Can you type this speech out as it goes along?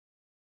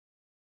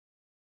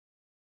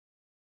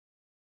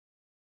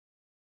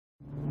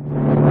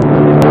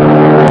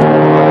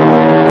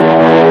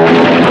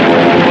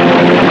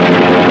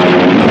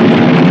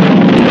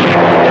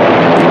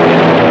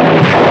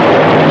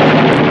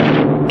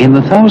In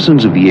the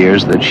thousands of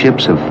years that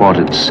ships have fought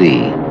at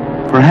sea,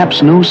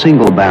 perhaps no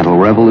single battle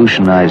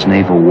revolutionized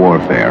naval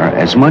warfare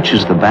as much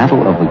as the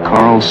Battle of the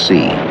Coral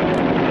Sea.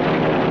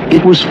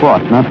 It was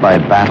fought not by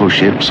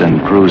battleships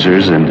and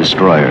cruisers and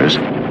destroyers,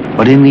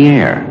 but in the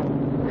air.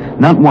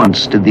 Not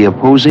once did the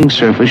opposing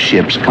surface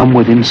ships come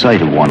within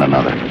sight of one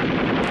another.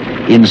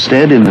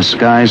 Instead, in the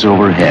skies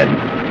overhead,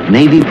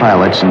 Navy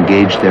pilots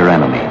engaged their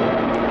enemy.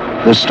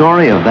 The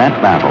story of that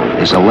battle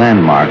is a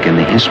landmark in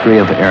the history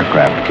of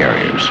aircraft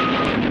carriers.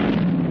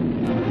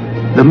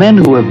 The men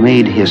who have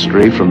made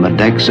history from the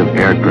decks of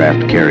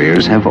aircraft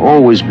carriers have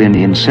always been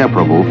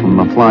inseparable from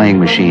the flying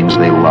machines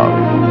they love.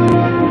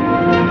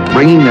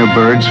 Bringing their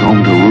birds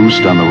home to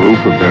roost on the roof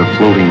of their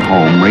floating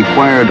home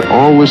required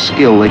all the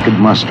skill they could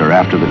muster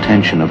after the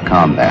tension of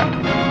combat.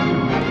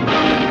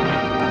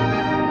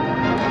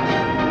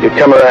 You'd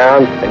come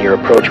around and your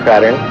approach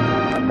pattern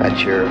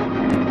at your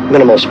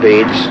minimal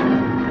speeds.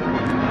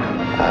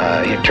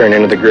 You'd turn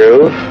into the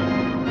groove,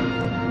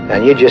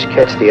 and you'd just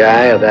catch the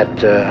eye of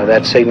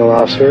that signal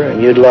officer,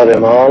 and you'd love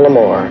him all the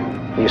more.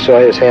 You saw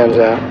his hands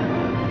out,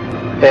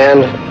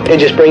 and he'd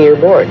just bring you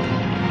aboard.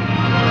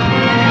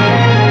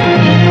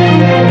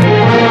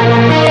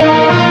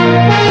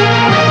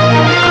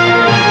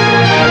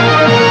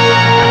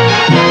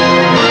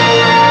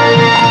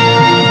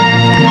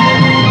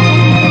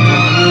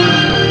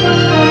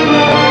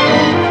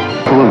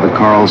 Of the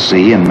Coral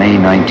Sea in May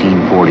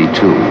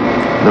 1942,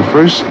 the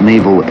first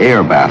naval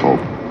air battle,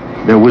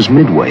 there was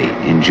Midway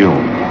in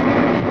June,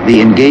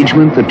 the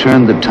engagement that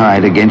turned the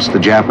tide against the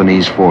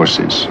Japanese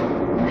forces.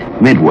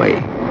 Midway,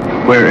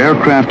 where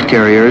aircraft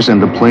carriers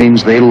and the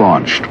planes they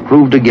launched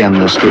proved again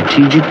the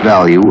strategic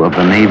value of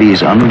the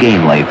Navy's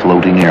ungainly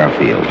floating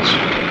airfields.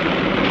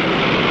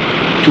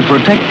 To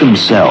protect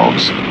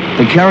themselves,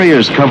 the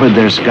carriers covered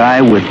their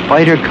sky with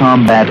fighter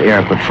combat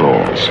air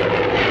patrols.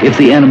 If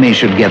the enemy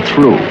should get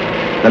through,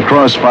 the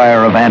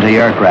crossfire of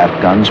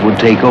anti-aircraft guns would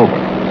take over.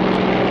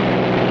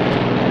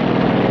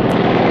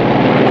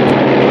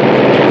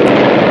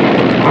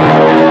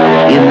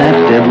 In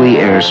that deadly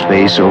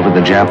airspace over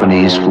the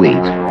Japanese fleet,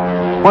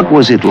 what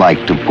was it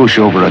like to push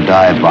over a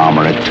dive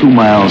bomber at 2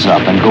 miles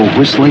up and go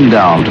whistling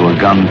down to a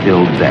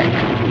gun-filled deck?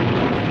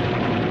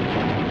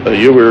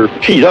 You were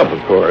keyed up,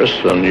 of course,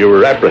 and you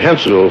were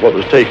apprehensive of what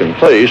was taking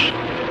place,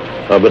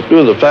 but due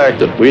to the fact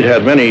that we'd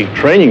had many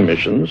training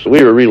missions,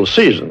 we were real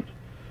seasoned.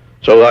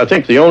 So I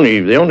think the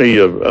only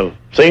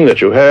thing that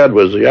you had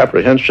was the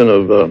apprehension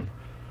of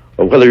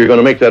whether you're going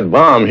to make that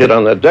bomb hit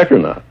on that deck or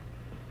not.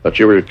 But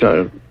you were kind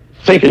of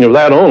thinking of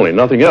that only,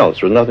 nothing else.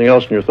 There was nothing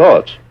else in your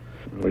thoughts.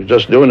 You were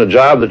just doing the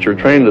job that you're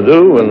trained to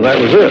do, and that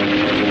was it.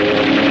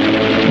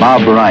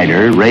 Bob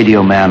Ryder,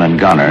 radio man and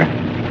gunner,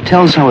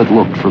 tells how it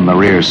looked from the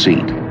rear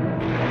seat.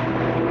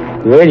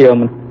 The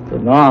radioman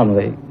would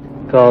normally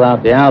call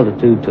out the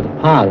altitude to the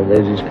pilot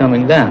as he's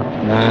coming down,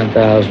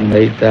 9,000,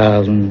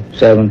 8,000,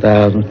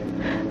 7,000.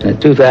 And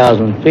at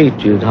 2,000 feet,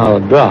 you'd holler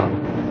drop.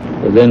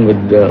 But then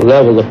we'd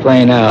level the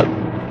plane out.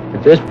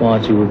 At this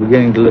point, you were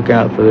beginning to look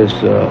out for this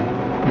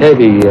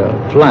heavy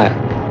flak.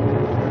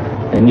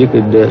 And you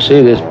could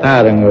see this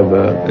pattern of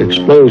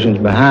explosions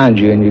behind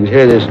you, and you could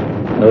hear this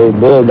old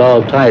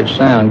bulldog-type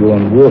sound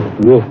going woof,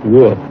 woof,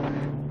 woof.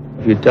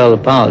 If you tell the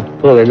pilot to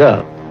pull it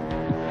up,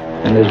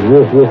 and this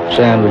woof, woof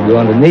sound would go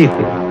underneath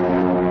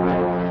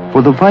it.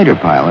 For the fighter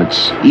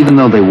pilots, even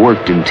though they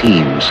worked in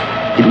teams,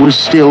 it was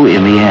still,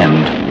 in the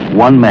end,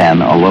 one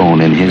man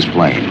alone in his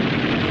plane.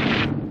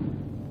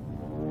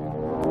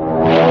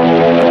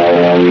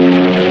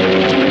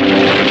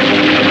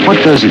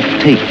 What does it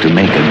take to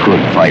make a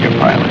good fighter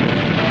pilot?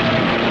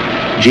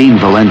 Gene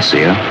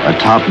Valencia, a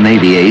top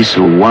Navy ace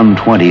who won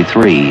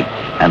 23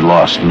 and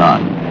lost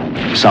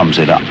none, sums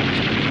it up.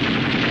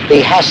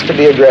 He has to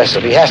be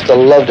aggressive. He has to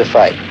love to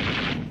fight.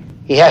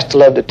 He has to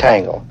love to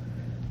tangle.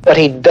 But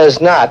he does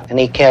not, and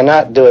he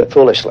cannot do it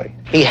foolishly.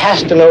 He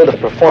has to know the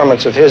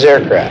performance of his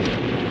aircraft.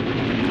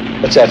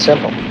 It's that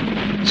simple.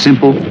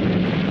 Simple?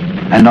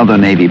 Another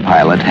Navy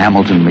pilot,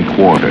 Hamilton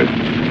McWhorter,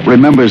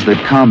 remembers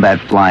that combat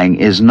flying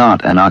is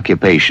not an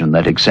occupation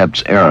that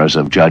accepts errors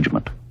of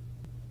judgment.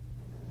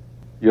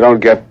 You don't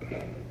get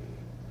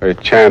a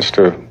chance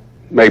to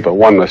make but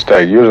one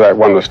mistake. Usually that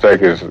one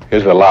mistake is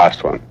the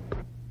last one.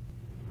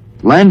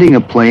 Landing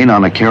a plane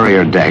on a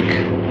carrier deck,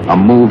 a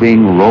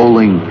moving,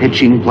 rolling,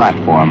 pitching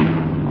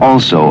platform,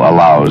 also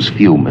allows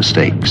few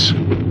mistakes.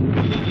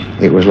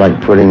 It was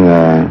like putting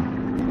a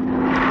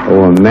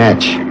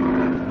match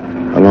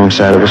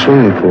alongside of a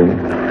swimming pool.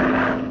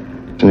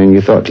 And then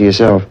you thought to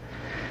yourself,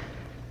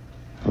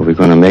 are we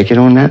going to make it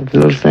on that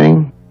little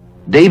thing?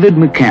 David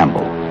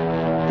McCampbell,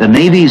 the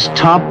Navy's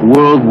top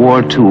World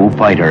War II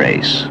fighter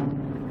ace.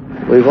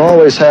 We've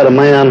always had a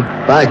man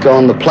back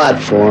on the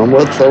platform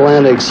with the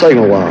landing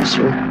signal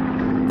officer,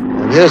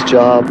 and his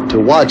job to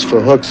watch for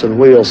hooks and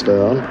wheels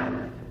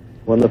down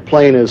when the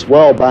plane is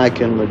well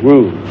back in the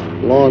groove,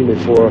 long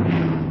before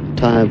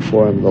time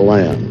for him to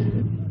land.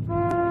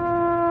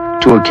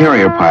 To a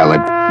carrier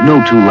pilot,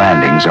 no two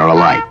landings are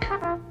alike.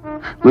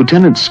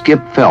 Lieutenant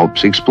Skip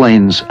Phelps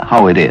explains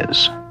how it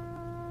is.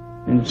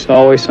 And it's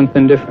always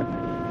something different.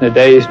 The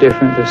day is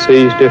different, the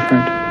sea is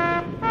different,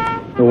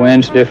 the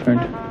wind's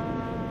different.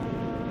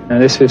 Now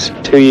this is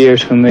 2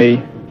 years for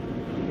me.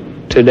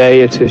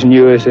 Today it's as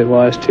new as it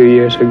was 2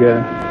 years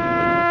ago.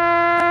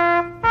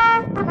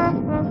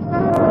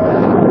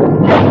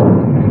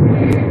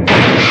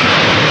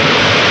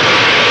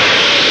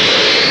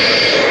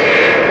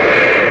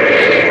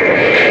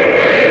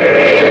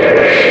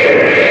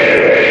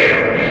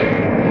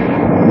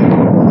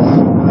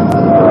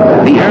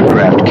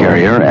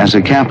 As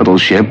a capital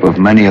ship of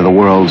many of the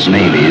world's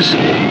navies,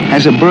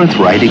 has a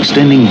birthright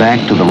extending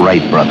back to the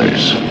Wright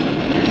brothers.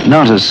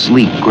 Not a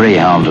sleek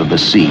greyhound of the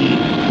sea,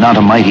 not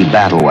a mighty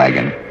battle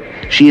wagon.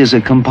 She is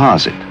a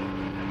composite,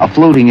 a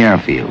floating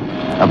airfield,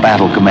 a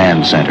battle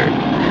command center,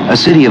 a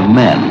city of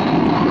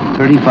men,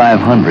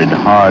 3,500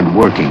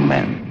 hard-working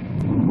men.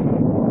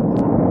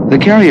 The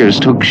carriers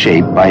took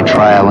shape by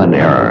trial and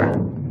error,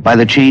 by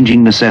the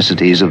changing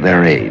necessities of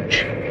their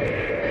age.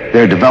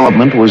 Their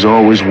development was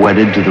always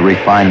wedded to the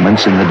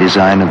refinements in the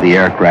design of the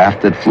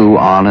aircraft that flew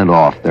on and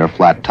off their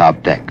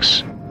flat-top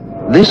decks.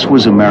 This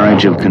was a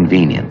marriage of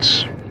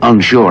convenience,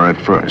 unsure at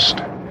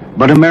first,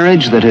 but a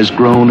marriage that has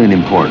grown in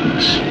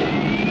importance.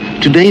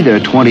 Today, their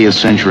 20th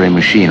century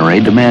machinery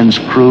demands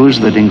crews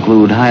that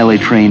include highly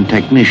trained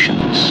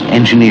technicians,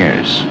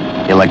 engineers,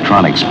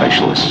 electronic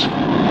specialists.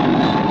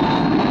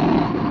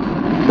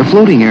 The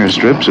floating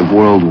airstrips of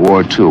World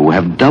War II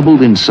have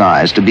doubled in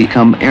size to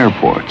become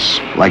airports,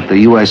 like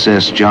the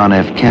USS John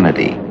F.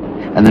 Kennedy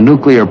and the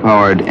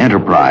nuclear-powered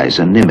Enterprise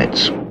and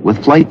Nimitz,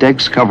 with flight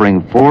decks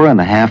covering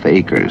 4.5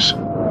 acres.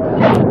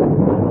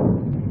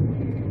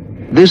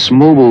 This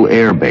mobile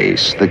air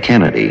base, the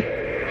Kennedy,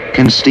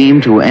 can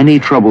steam to any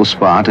trouble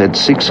spot at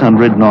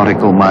 600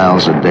 nautical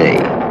miles a day.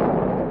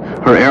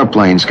 Her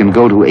airplanes can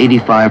go to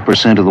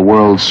 85% of the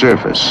world's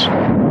surface.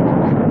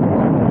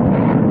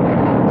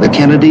 The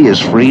Kennedy is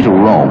free to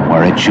roam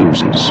where it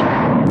chooses.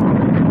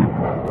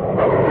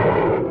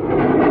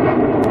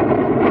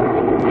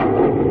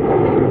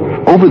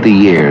 Over the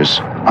years,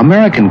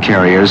 American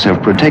carriers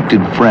have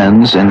protected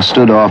friends and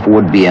stood off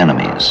would-be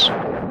enemies.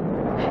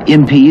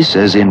 In peace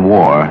as in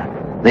war,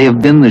 they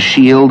have been the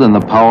shield and the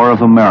power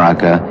of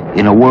America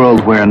in a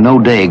world where no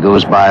day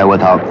goes by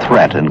without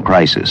threat and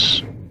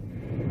crisis.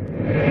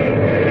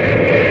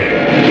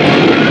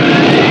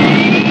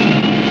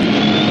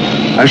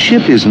 A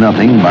ship is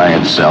nothing by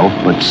itself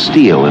but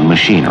steel and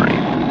machinery.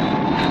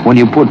 When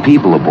you put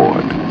people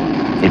aboard,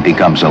 it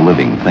becomes a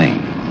living thing.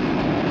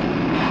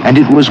 And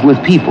it was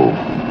with people,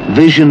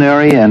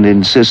 visionary and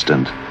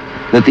insistent,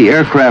 that the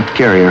aircraft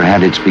carrier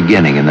had its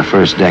beginning in the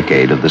first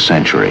decade of the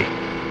century.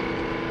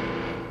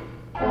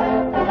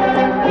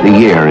 The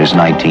year is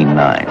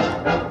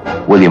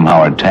 1909. William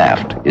Howard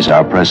Taft is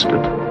our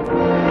president.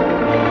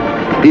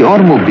 The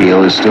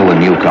automobile is still a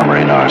newcomer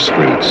in our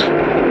streets.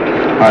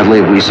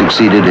 Hardly have we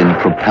succeeded in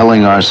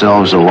propelling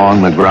ourselves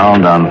along the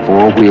ground on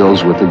 4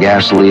 wheels with the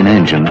gasoline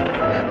engine,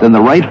 then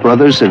the Wright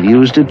brothers have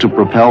used it to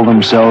propel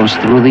themselves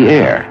through the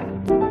air.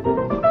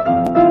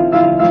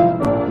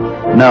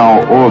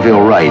 Now,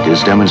 Orville Wright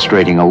is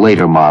demonstrating a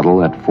later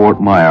model at Fort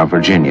Myer,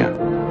 Virginia.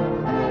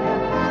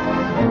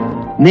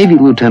 Navy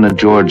Lieutenant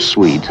George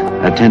Sweet,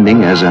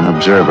 attending as an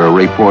observer,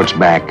 reports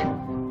back,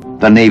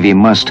 "The Navy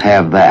must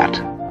have that.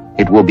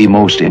 It will be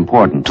most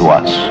important to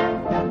us."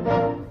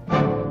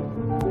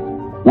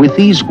 With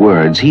these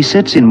words, he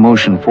sets in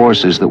motion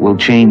forces that will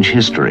change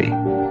history.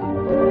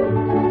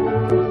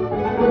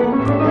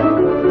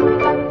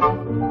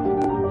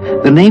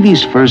 The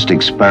Navy's first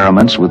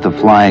experiments with the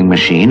flying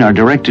machine are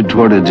directed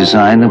toward a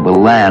design that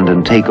will land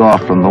and take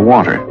off from the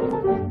water.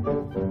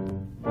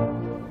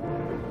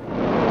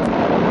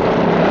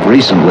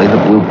 Recently,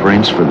 the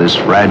blueprints for this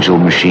fragile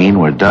machine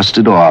were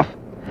dusted off,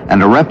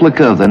 and a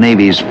replica of the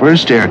Navy's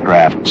first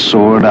aircraft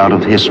soared out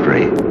of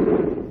history.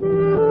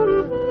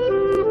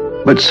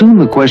 But soon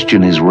the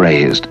question is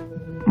raised,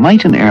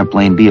 might an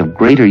airplane be of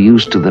greater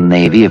use to the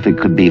Navy if it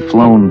could be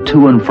flown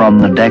to and from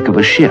the deck of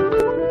a ship?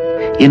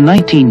 In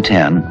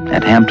 1910,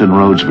 at Hampton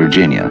Roads,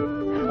 Virginia,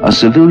 a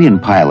civilian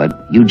pilot,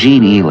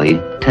 Eugene Ely,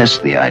 tests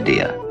the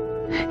idea.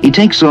 He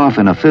takes off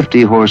in a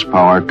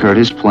 50-horsepower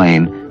Curtiss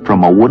plane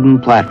from a wooden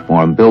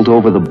platform built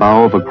over the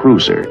bow of a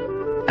cruiser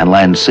and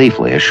lands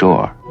safely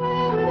ashore.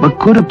 But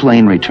could a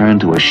plane return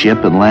to a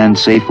ship and land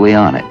safely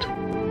on it?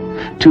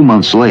 2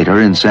 months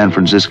later, in San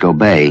Francisco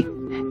Bay,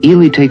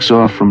 Ely takes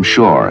off from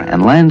shore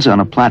and lands on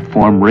a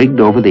platform rigged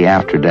over the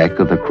afterdeck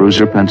of the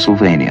cruiser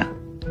Pennsylvania.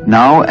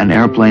 Now an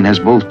airplane has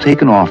both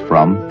taken off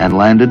from and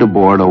landed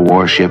aboard a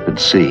warship at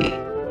sea.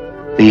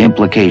 The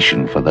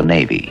implication for the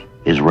Navy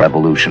is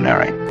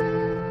revolutionary.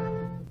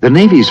 The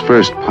Navy's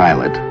first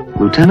pilot,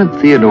 Lieutenant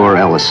Theodore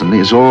Ellison,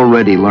 is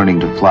already learning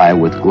to fly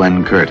with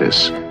Glenn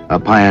Curtiss, a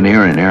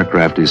pioneer in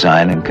aircraft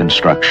design and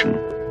construction.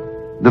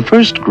 The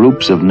first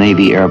groups of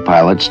Navy air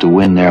pilots to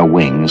win their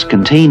wings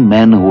contain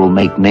men who will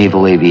make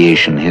naval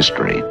aviation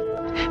history,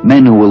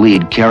 men who will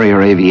lead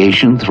carrier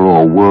aviation through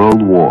a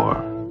world war.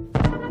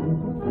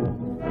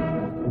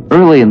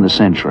 Early in the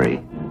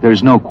century,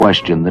 there's no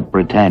question that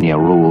Britannia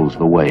rules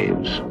the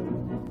waves.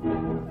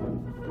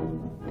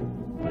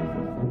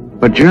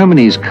 But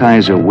Germany's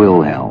Kaiser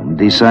Wilhelm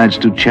decides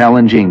to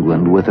challenge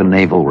England with a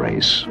naval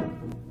race.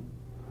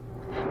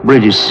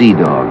 British sea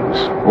dogs,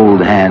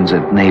 old hands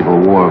at naval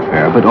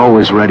warfare, but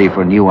always ready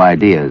for new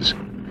ideas,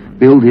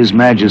 build His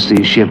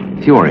Majesty's ship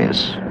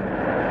Furious,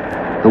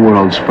 the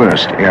world's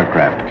first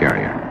aircraft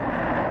carrier.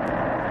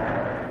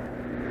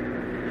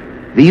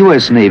 The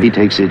U.S. Navy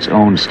takes its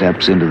own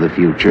steps into the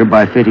future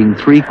by fitting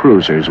 3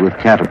 cruisers with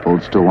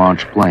catapults to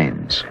launch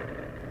planes.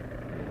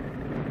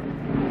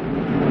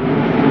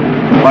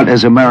 But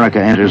as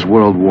America enters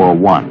World War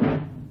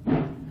I,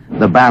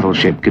 the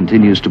battleship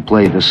continues to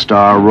play the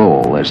star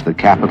role as the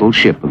capital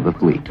ship of the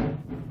fleet.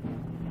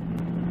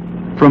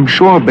 From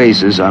shore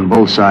bases on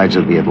both sides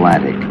of the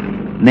Atlantic,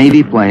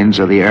 Navy planes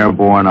are the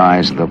airborne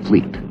eyes of the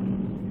fleet,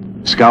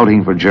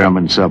 scouting for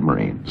German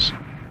submarines.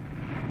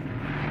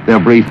 Their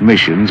brief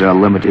missions are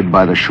limited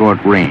by the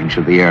short range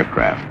of the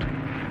aircraft.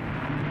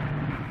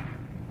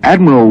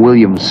 Admiral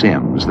William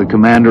Sims, the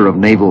commander of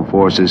naval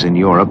forces in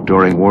Europe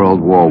during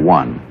World War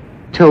I,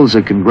 tells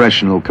a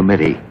congressional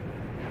committee,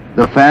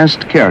 "The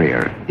fast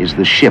carrier is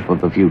the ship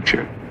of the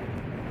future."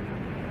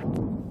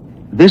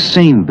 This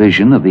same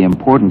vision of the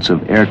importance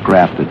of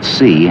aircraft at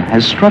sea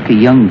has struck a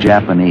young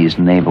Japanese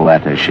naval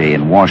attaché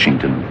in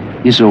Washington,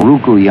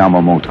 Isoroku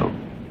Yamamoto.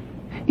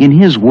 In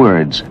his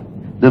words,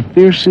 "The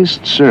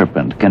fiercest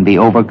serpent can be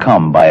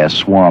overcome by a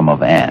swarm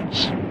of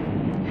ants."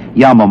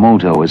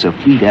 Yamamoto, as a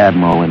fleet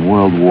admiral in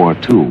World War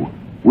II,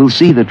 will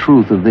see the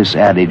truth of this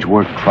adage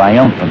work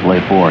triumphantly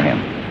for him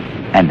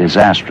and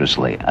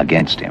disastrously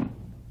against him.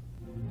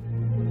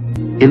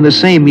 In the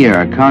same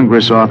year,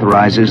 Congress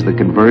authorizes the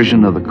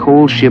conversion of the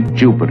coal ship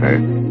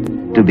Jupiter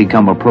to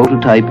become a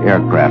prototype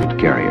aircraft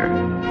carrier.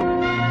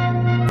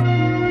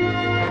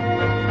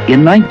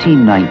 In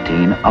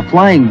 1919, a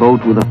flying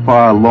boat with a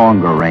far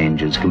longer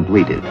range is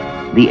completed,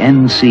 the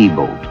NC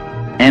boat,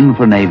 N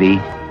for Navy,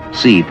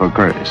 C for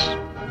Curtiss.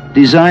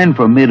 Designed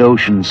for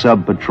mid-ocean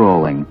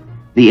sub-patrolling,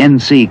 the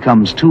NC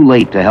comes too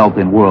late to help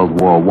in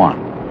World War I.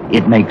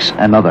 It makes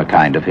another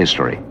kind of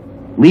history.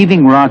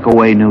 Leaving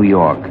Rockaway, New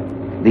York,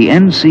 the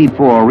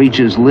NC-4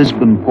 reaches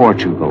Lisbon,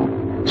 Portugal,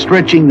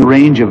 stretching the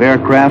range of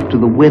aircraft to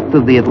the width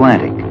of the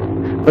Atlantic.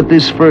 But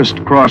this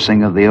first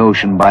crossing of the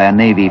ocean by a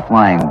Navy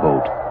flying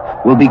boat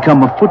will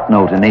become a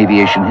footnote in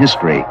aviation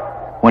history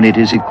when it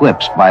is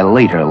eclipsed by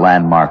later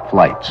landmark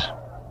flights.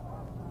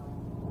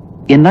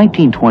 In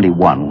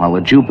 1921, while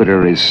the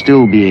Jupiter is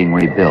still being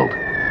rebuilt,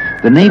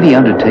 the Navy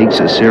undertakes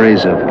a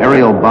series of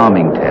aerial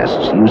bombing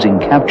tests using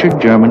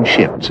captured German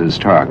ships as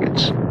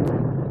targets.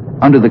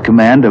 Under the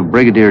command of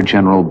Brigadier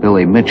General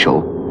Billy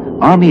Mitchell,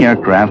 Army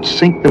aircraft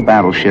sink the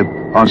battleship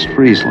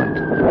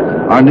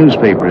Ostfriesland. Our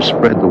newspapers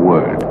spread the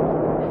word.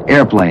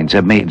 Airplanes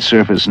have made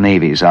surface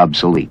navies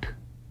obsolete.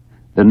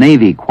 The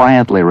Navy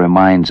quietly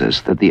reminds us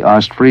that the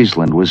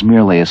Ostfriesland was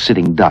merely a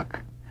sitting duck,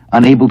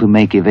 unable to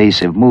make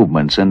evasive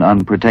movements and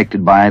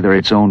unprotected by either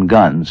its own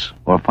guns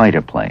or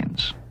fighter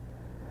planes.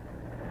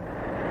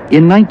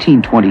 In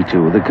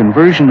 1922, the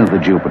conversion of the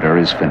Jupiter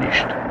is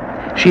finished.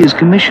 She is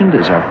commissioned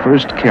as our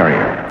first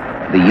carrier,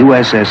 the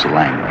USS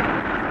Langley.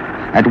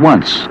 At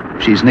once,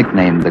 she's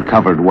nicknamed the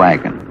Covered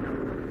Wagon.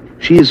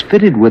 She is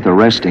fitted with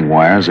arresting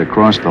wires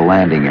across the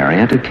landing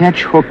area to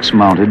catch hooks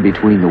mounted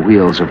between the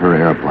wheels of her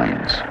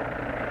airplanes.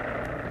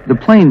 The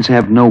planes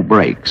have no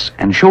brakes,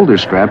 and shoulder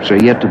straps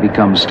are yet to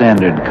become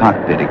standard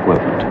cockpit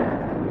equipment.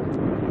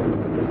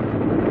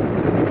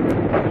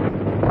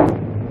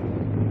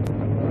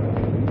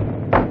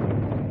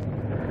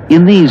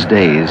 In these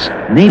days,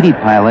 Navy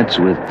pilots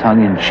with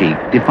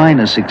tongue-in-cheek define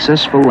a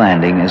successful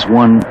landing as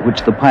one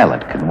which the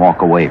pilot can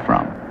walk away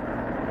from.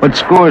 But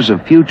scores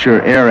of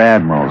future air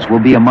admirals will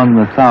be among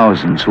the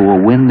thousands who will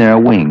win their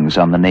wings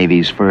on the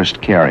Navy's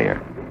first carrier.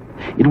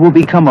 It will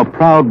become a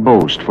proud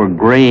boast for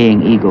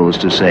graying eagles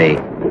to say,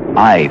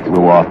 "I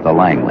flew off the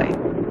Langley."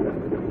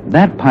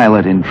 That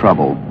pilot in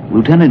trouble,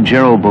 Lieutenant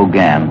Gerald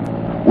Bogan,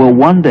 will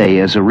one day,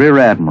 as a rear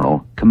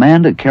admiral,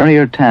 command a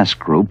carrier task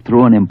group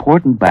through an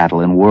important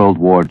battle in World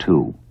War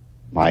II.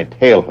 My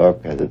tail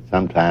hook, as it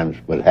sometimes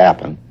would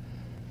happen,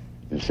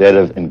 instead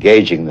of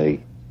engaging the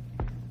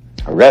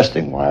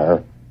arresting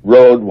wire,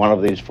 rode one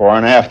of these fore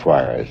and aft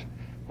wires,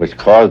 which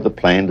caused the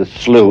plane to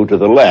slew to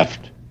the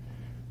left.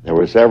 There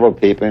were several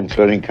people,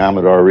 including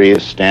Commodore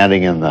Reeves,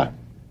 standing in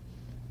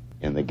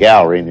the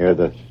gallery near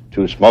the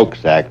 2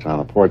 smokestacks on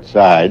the port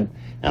side,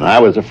 and I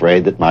was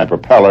afraid that my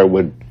propeller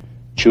would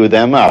chew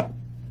them up.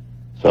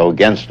 So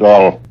against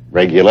all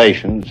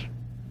regulations,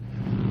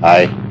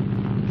 I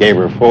gave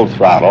her full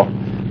throttle,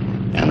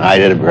 and I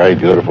did a very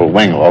beautiful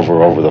wing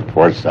over the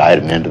port side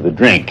and into the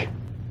drink.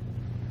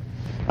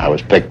 I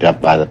was picked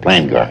up by the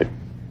plane guard.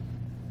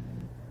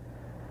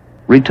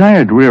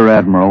 Retired Rear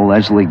Admiral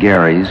Leslie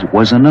Garys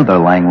was another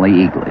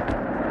Langley eaglet.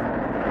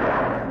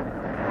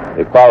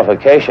 The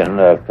qualification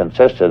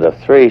consisted of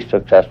 3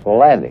 successful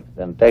landings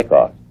and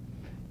takeoffs.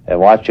 And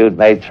once you'd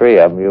made 3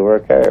 of them, you were a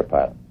carrier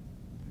pilot.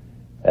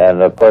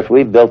 And of course,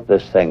 we built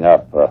this thing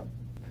up.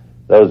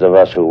 Those of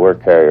us who were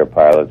carrier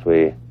pilots,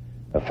 we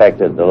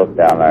affected to look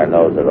down our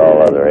nose at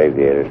all other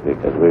aviators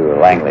because we were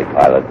Langley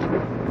pilots.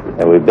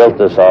 And we built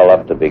this all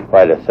up to be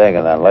quite a thing,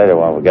 and then later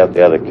when we got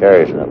the other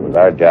carriers, and it was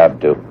our job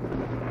to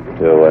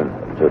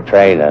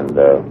train and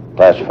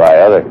classify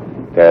other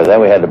carriers, then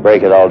we had to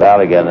break it all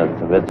down again and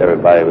convince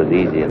everybody it was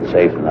easy and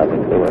safe and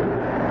nothing to it.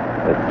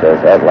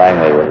 That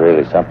Langley was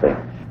really something.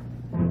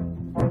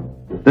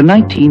 The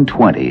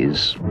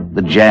 1920s,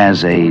 the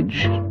jazz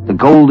age, the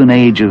golden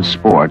age of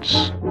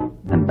sports,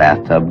 and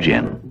bathtub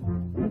gin.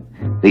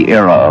 The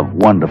era of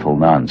wonderful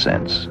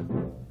nonsense.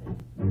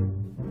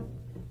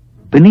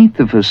 Beneath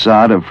the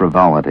facade of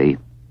frivolity,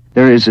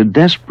 there is a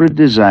desperate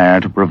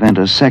desire to prevent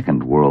a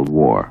second world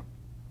war.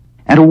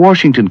 At a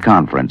Washington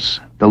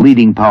conference, the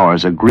leading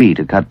powers agree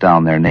to cut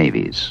down their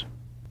navies.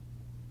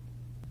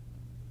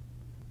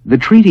 The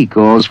treaty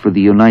calls for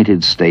the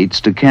United States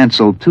to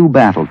cancel 2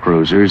 battle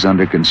cruisers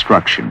under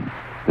construction,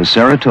 the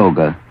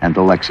Saratoga and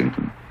the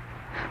Lexington.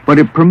 But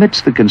it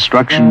permits the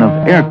construction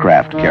of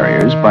aircraft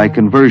carriers by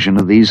conversion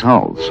of these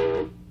hulls.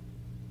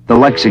 The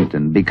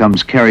Lexington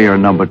becomes carrier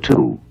number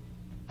 2,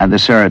 and the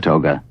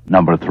Saratoga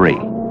number 3.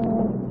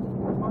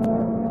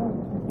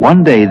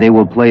 One day they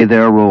will play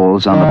their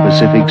roles on the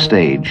Pacific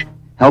stage,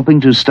 helping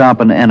to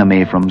stop an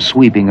enemy from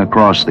sweeping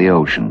across the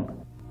ocean.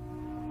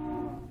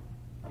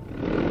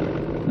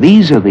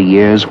 These are the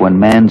years when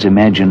man's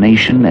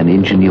imagination and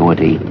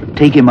ingenuity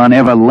take him on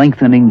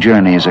ever-lengthening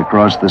journeys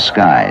across the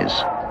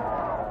skies.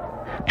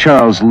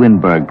 Charles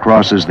Lindbergh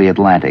crosses the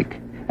Atlantic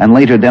and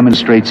later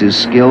demonstrates his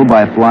skill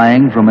by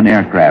flying from an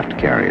aircraft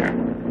carrier.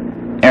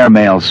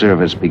 Airmail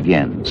service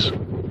begins.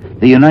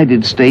 The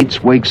United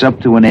States wakes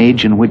up to an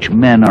age in which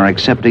men are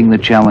accepting the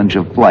challenge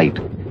of flight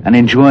and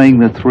enjoying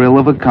the thrill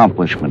of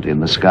accomplishment in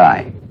the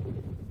sky.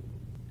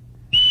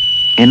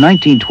 In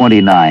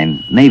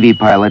 1929, Navy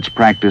pilots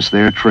practiced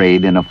their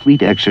trade in a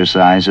fleet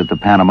exercise at the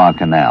Panama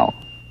Canal.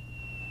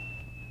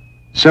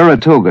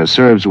 Saratoga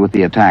serves with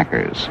the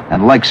attackers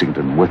and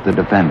Lexington with the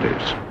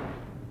defenders.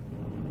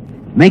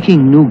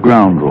 Making new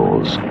ground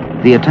rules,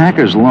 the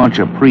attackers launch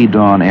a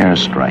pre-dawn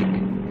airstrike.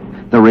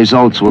 The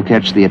results will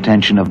catch the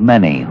attention of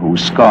many who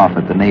scoff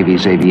at the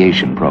Navy's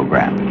aviation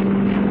program.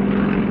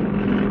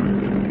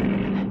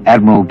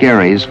 Admiral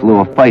Garys flew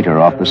a fighter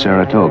off the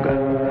Saratoga.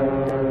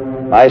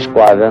 My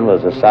squadron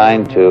was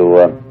assigned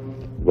to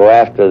go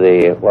after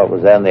what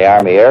was then the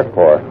Army Air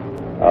Corps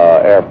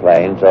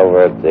airplanes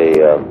over at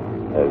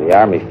the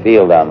Army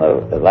field on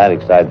the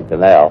Atlantic side of the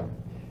canal.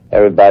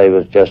 Everybody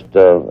was just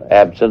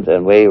absent,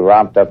 and we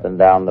romped up and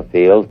down the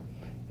field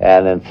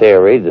and, in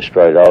theory,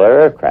 destroyed all their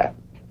aircraft.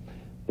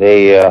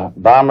 The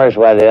bombers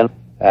went in,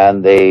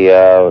 and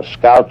the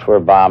scouts were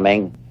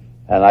bombing,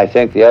 and I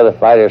think the other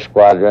fighter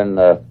squadron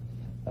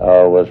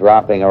was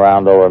romping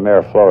around over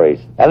Miraflores.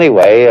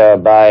 Anyway,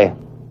 by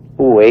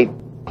 8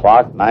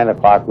 o'clock, 9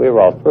 o'clock, we were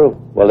all through.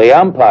 Well, the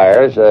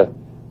umpires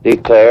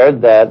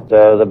declared that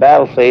the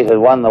battle fleet had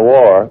won the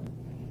war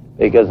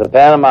because the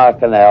Panama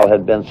Canal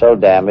had been so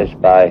damaged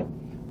by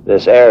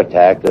this air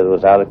attack that it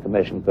was out of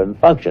commission,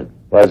 couldn't function.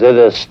 Was it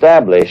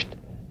established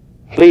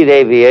fleet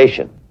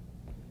aviation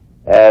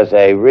as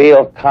a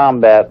real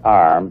combat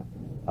arm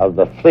of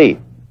the fleet.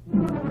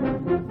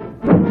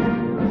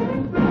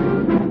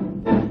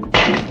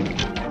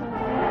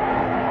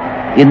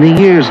 In the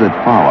years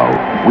that follow,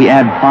 we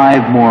add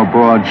 5 more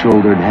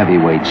broad-shouldered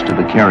heavyweights to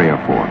the carrier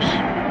force: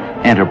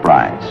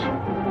 Enterprise,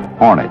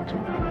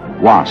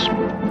 Hornet, Wasp,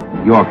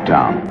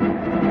 Yorktown,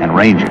 and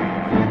Ranger.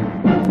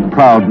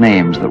 Proud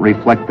names that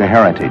reflect the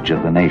heritage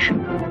of the nation.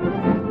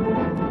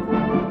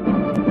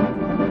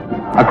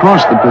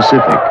 Across the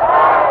Pacific,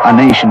 a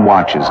nation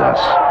watches us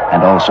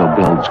and also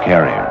builds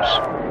carriers.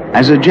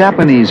 As a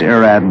Japanese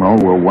air admiral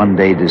will one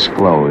day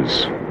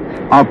disclose,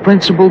 our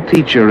principal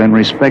teacher in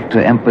respect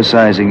to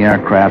emphasizing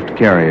aircraft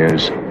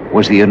carriers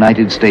was the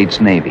United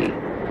States Navy.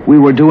 We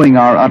were doing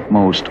our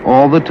utmost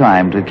all the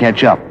time to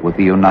catch up with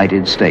the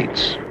United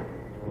States.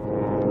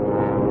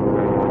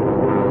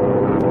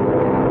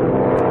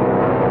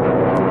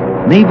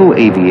 Naval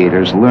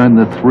aviators learn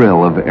the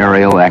thrill of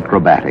aerial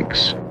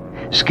acrobatics,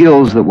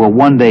 skills that will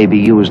one day be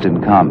used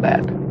in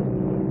combat.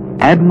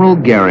 Admiral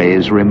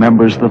Garys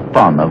remembers the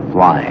fun of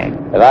flying.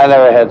 And I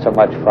never had so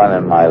much fun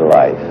in my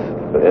life.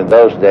 In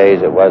those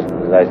days, it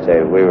wasn't, as I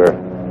say, we were,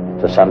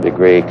 to some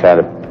degree, kind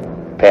of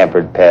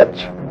pampered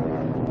pets,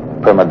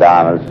 prima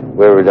donnas.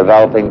 We were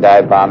developing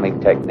dive bombing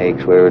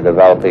techniques. We were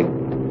developing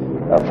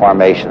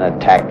formation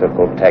and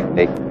tactical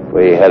technique.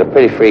 We had a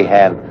pretty free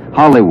hand.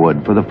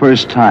 Hollywood, for the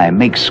first time,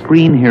 makes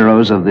screen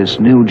heroes of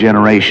this new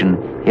generation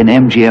in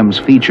MGM's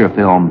feature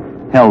film,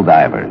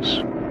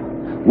 Helldivers.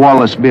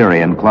 Wallace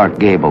Beery and Clark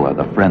Gable are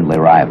the friendly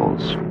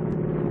rivals.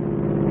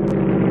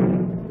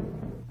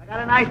 I got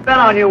a nice bet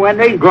on you,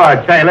 Wendy.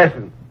 Good. Say,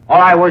 listen.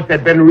 All I wish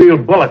there'd been real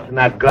bullets in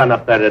that gun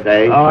up there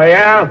today. Oh,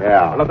 yeah?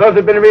 Yeah. Well, if those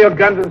had been real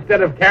guns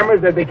instead of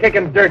cameras, they'd be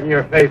kicking dirt in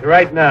your face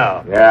right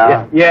now.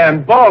 Yeah? Yeah,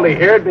 and Baldy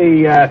here'd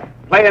be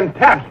playing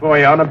taps for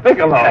you on a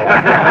piccolo.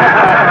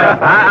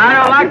 I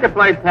don't like to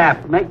play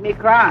taps. Make me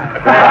cry.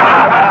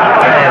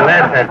 Hey,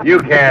 listen. You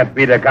can't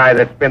be the guy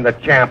that's been the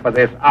champ of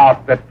this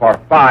outfit for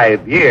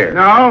 5 years.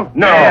 No?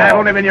 No. Hey, I've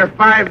only been here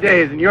 5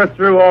 days, and you're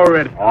through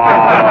already. Oh.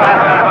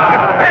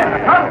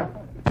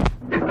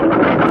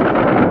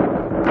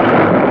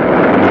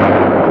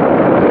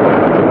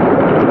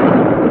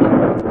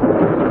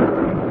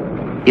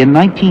 In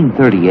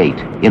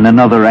 1938, in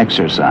another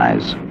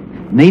exercise,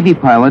 Navy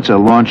pilots are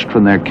launched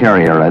from their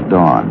carrier at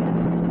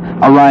dawn.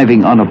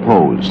 Arriving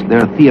unopposed,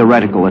 their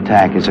theoretical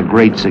attack is a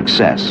great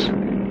success.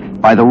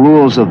 By the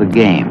rules of the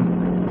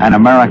game, an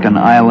American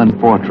island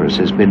fortress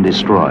has been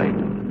destroyed.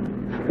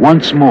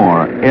 Once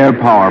more, air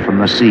power from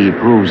the sea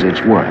proves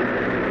its worth.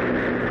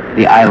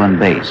 The island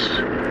base,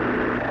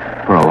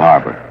 Pearl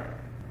Harbor.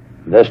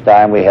 This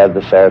time we had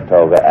the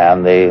Saratoga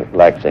and the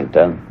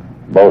Lexington,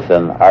 both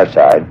in our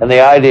side. And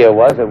the idea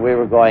was that we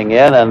were going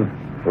in and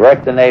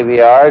wreck the Navy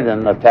Yard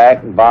and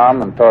attack and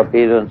bomb and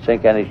torpedo and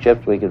sink any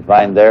ships we could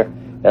find there.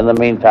 In the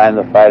meantime,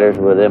 the fighters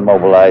would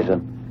immobilize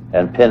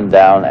and pin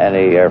down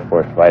any Air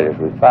Force fighters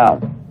we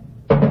found.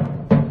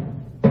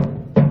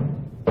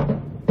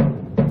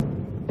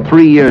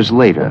 3 years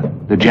later,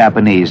 the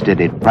Japanese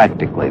did it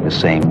practically the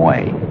same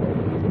way.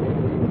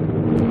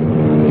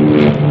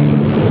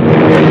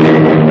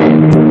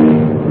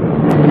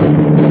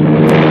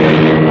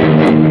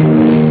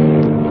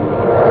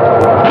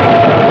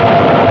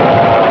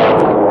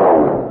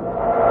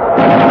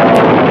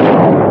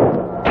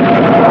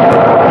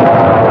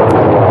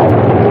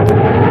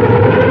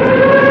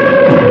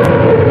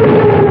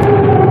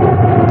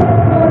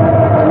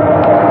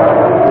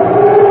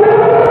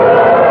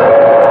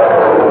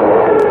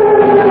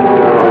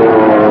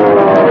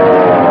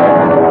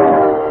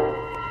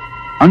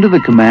 Under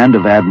the command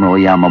of Admiral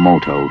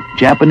Yamamoto,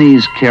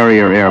 Japanese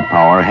carrier air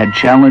power had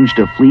challenged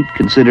a fleet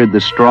considered the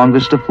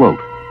strongest afloat.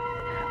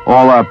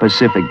 All our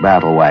Pacific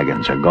battle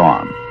wagons are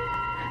gone.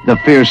 The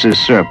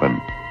fiercest serpent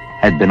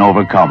had been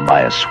overcome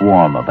by a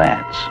swarm of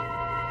ants.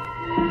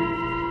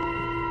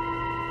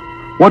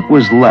 What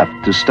was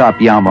left to stop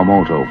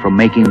Yamamoto from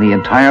making the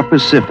entire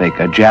Pacific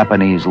a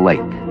Japanese lake?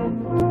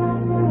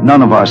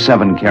 None of our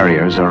 7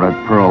 carriers are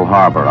at Pearl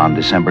Harbor on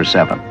December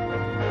 7th.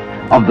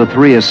 Of the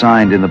 3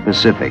 assigned in the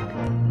Pacific,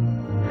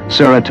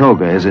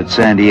 Saratoga is at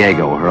San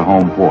Diego, her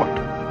home port.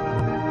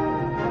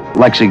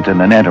 Lexington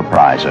and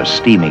Enterprise are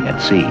steaming at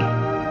sea.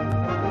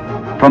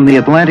 From the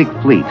Atlantic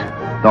Fleet,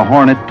 the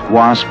Hornet,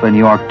 Wasp, and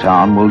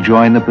Yorktown will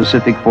join the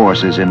Pacific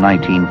forces in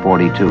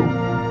 1942.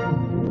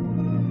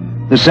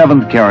 The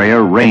 7th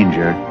carrier,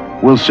 Ranger,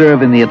 will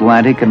serve in the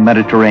Atlantic and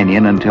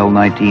Mediterranean until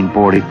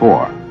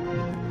 1944.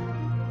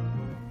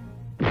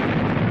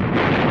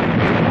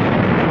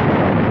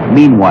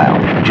 Meanwhile,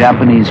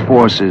 Japanese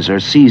forces are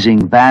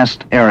seizing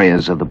vast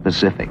areas of the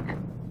Pacific.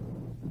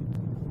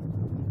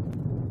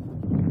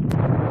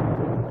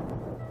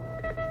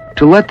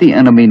 To let the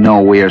enemy know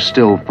we are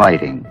still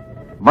fighting,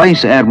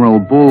 Vice Admiral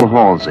Bull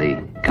Halsey,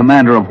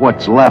 commander of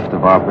what's left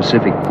of our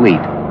Pacific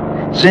Fleet,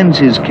 sends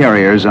his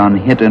carriers on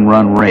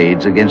hit-and-run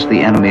raids against the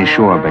enemy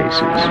shore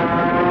bases.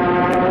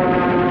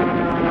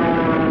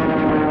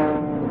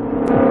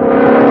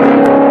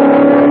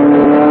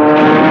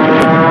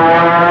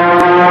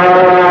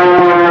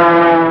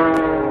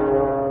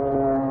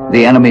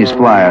 The enemy's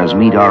flyers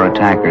meet our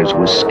attackers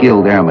with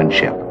skilled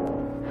airmanship.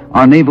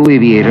 Our naval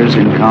aviators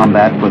in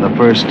combat for the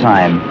first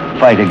time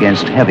fight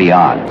against heavy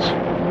odds.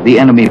 The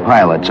enemy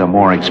pilots are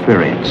more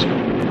experienced.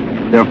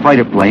 Their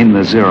fighter plane,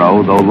 the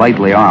Zero, though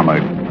lightly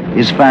armored,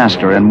 is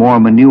faster and more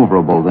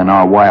maneuverable than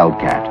our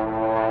Wildcat.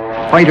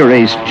 Fighter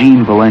ace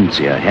Gene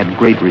Valencia had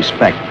great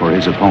respect for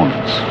his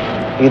opponents.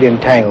 You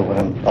didn't tangle with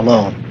him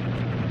alone.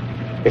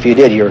 If you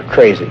did, you were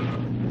crazy.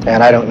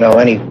 And I don't know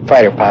any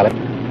fighter pilot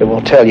that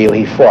will tell you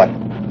he fought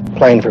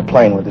plane for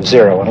plane with the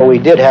Zero. And we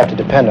did have to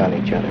depend on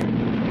each other.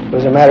 It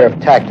was a matter of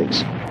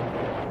tactics.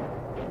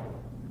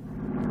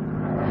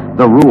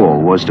 The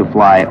rule was to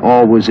fly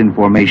always in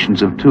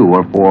formations of 2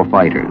 or 4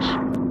 fighters.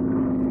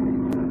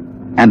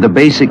 And the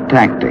basic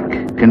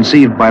tactic,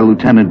 conceived by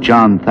Lieutenant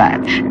John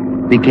Thatch,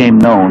 became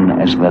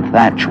known as the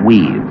Thatch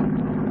Weave.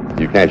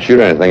 You can't shoot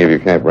anything if you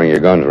can't bring your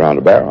guns around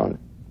the barrel on it.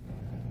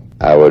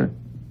 I would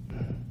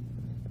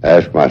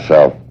ask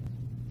myself,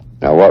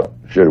 now what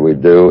should we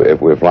do if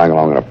we're flying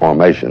along in a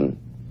formation?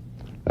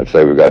 Let's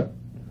say we've got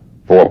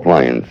 4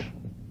 planes,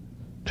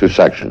 2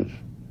 sections,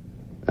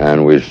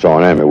 and we saw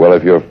an enemy. Well,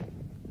 if you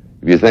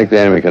think the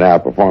enemy can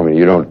outperform you,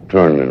 you don't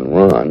turn and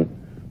run,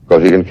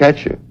 because he can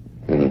catch you,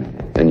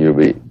 and you'll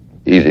be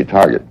easy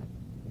target.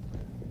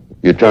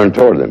 You turn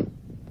toward him.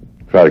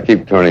 Try to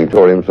keep turning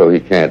toward him so he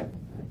can't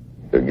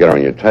get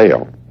on your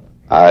tail.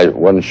 I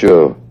wasn't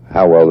sure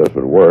how well this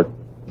would work,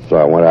 so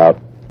I went out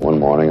one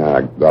morning and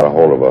I got a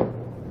hold of a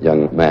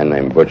young man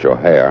named Butch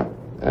O'Hare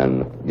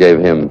and gave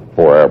him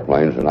 4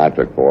 airplanes, and I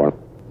took 4.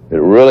 It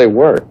really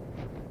worked.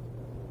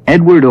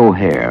 Edward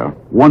O'Hare,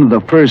 one of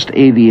the first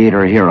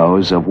aviator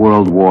heroes of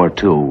World War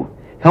II,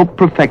 helped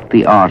perfect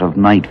the art of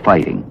night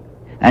fighting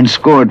and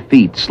scored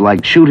feats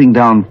like shooting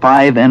down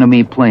 5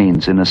 enemy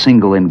planes in a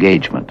single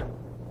engagement.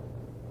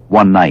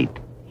 One night,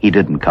 he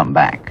didn't come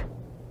back.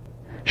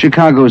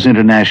 Chicago's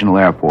International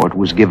Airport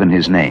was given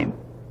his name.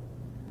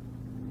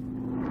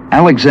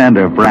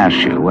 Alexander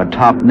Vrashew, a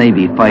top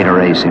Navy fighter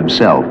ace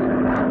himself,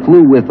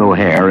 flew with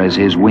O'Hare as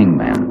his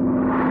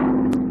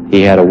wingman.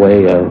 He had a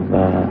way of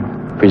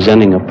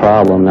presenting a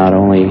problem not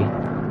only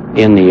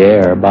in the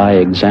air by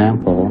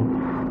example,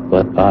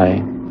 but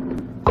by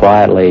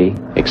quietly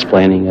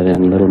explaining it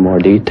in a little more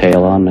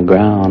detail on the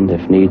ground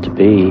if needs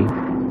be.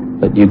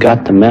 But you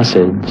got the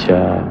message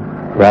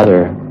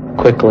rather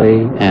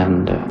quickly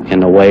and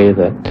in a way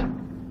that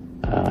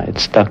it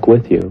stuck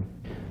with you.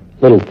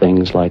 Little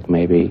things like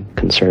maybe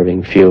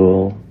conserving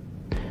fuel,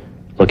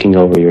 looking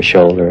over your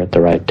shoulder at the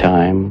right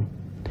time,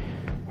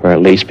 or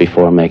at least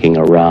before making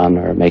a run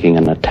or making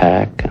an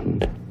attack.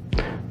 And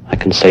I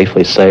can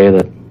safely say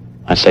that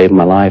I saved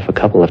my life a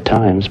couple of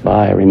times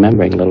by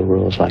remembering little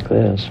rules like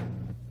this.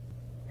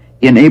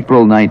 In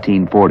April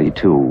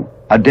 1942,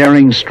 a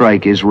daring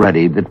strike is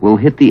ready that will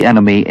hit the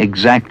enemy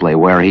exactly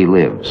where he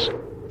lives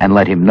and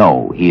let him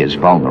know he is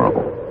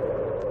vulnerable.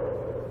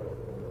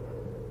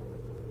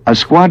 A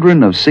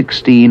squadron of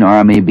 16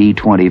 Army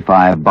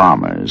B-25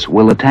 bombers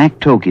will attack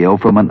Tokyo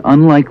from an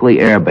unlikely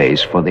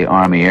airbase for the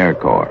Army Air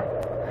Corps,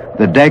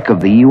 the deck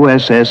of the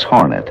USS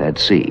Hornet at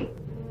sea.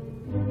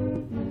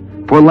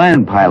 For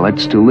land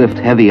pilots to lift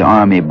heavy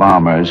Army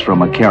bombers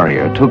from a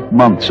carrier took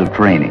months of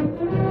training.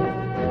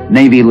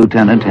 Navy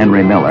Lieutenant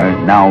Henry Miller,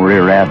 now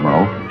Rear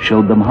Admiral,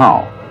 showed them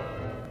how.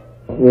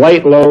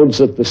 Light loads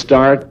at the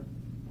start,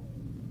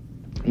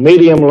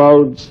 medium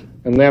loads,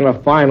 and then a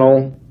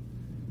final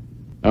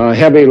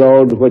heavy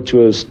load, which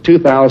was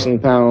 2,000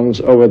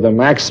 pounds over the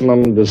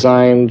maximum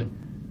designed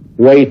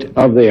weight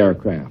of the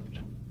aircraft.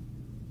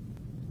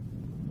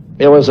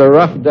 It was a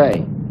rough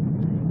day.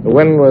 The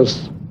wind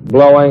was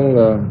blowing,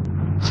 the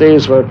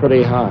seas were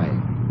pretty high.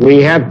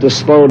 We had to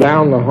slow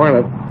down the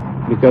Hornet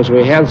because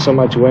we had so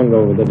much wind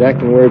over the deck,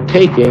 and we were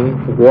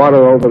taking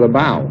water over the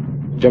bow.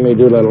 Jimmy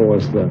Doolittle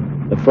was the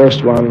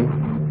first one.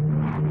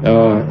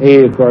 He,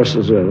 of course,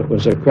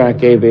 was a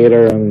crack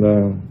aviator,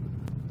 and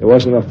there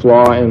wasn't a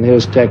flaw in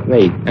his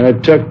technique. And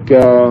it took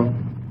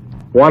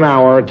 1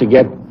 hour to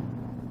get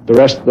the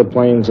rest of the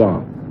planes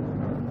off.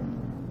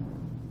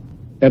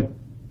 At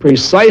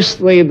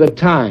precisely the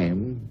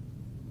time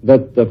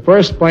that the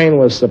first plane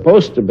was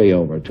supposed to be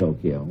over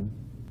Tokyo,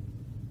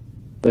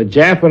 the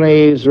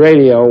Japanese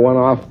radio went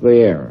off the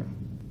air.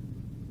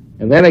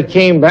 And then it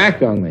came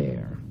back on the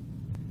air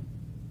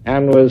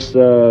and was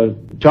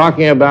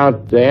talking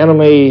about the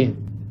enemy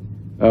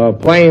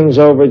planes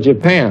over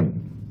Japan.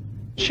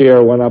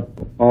 Cheer went up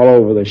all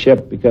over the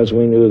ship because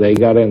we knew they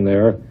got in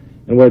there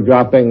and were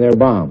dropping their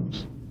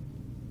bombs.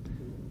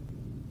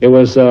 It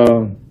was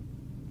a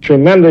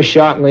tremendous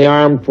shot in the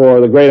arm for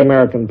the great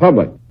American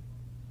public.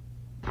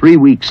 3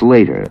 weeks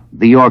later,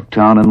 the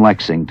Yorktown and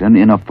Lexington,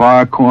 in a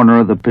far corner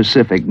of the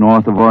Pacific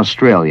north of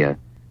Australia,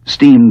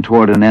 steamed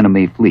toward an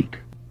enemy fleet.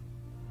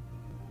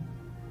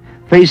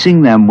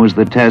 Facing them was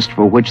the test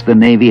for which the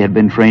Navy had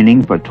been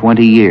training for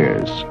 20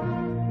 years.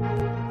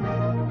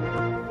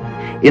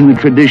 In the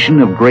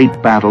tradition of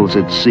great battles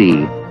at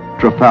sea,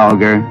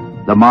 Trafalgar,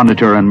 the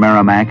Monitor and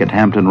Merrimack at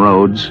Hampton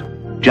Roads,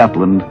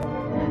 Jutland,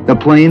 the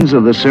planes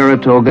of the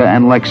Saratoga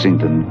and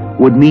Lexington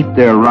would meet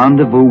their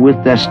rendezvous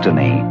with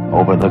destiny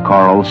over the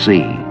Coral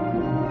Sea.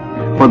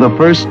 For the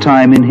first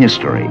time in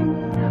history,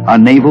 a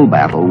naval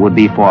battle would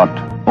be fought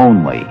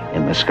only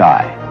in the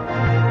sky.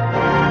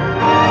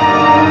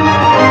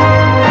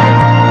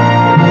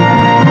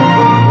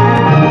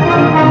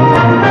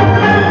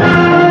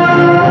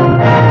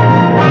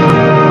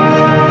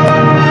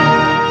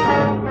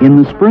 In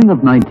the spring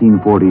of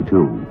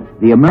 1942,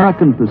 the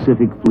American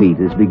Pacific Fleet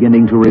is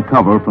beginning to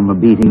recover from the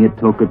beating it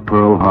took at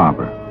Pearl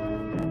Harbor.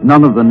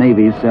 None of the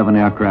Navy's 7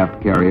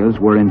 aircraft carriers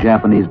were in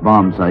Japanese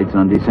bomb sites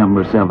on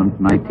December 7,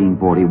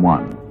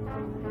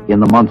 1941. In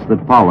the months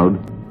that followed,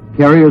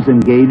 carriers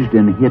engaged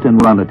in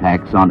hit-and-run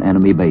attacks on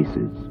enemy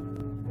bases.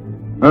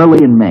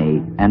 Early in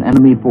May, an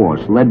enemy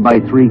force led by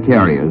 3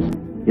 carriers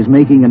is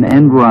making an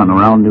end run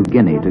around New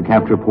Guinea to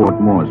capture Port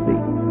Moresby.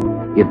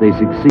 If they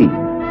succeed,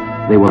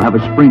 they will have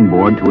a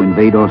springboard to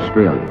invade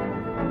Australia.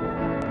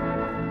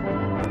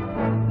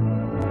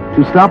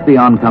 To stop the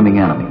oncoming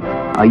enemy,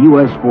 a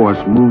U.S. force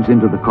moves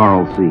into the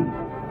Coral Sea,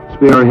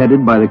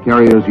 spearheaded by the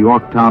carriers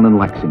Yorktown and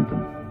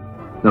Lexington.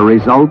 The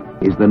result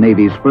is the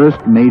Navy's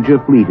first major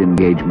fleet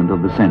engagement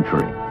of the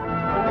century.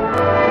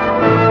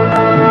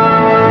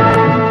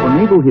 For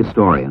naval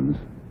historians,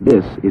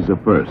 this is a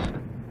first.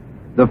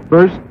 The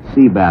first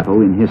sea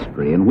battle in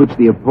history in which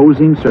the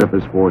opposing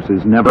surface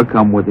forces never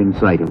come within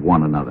sight of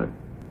one another.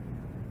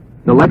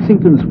 The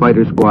Lexington's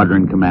fighter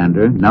squadron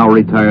commander, now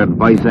retired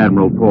Vice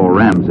Admiral Paul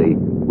Ramsey,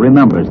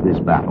 remembers this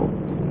battle.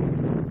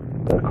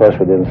 Of course,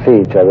 we didn't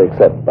see each other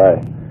except by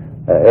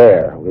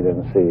air. We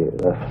didn't see,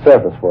 the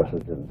surface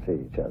forces didn't see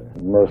each other.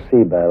 In most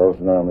sea battles,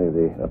 normally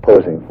the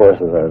opposing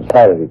forces are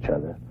inside of each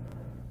other.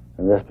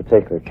 In this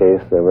particular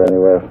case, they were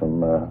anywhere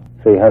from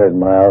 300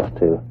 miles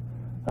to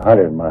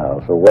 100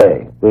 miles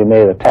away. We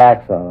made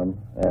attacks on them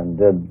and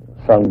did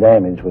some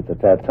damage, which at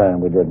that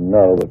time we didn't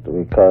know, but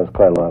we caused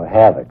quite a lot of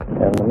havoc.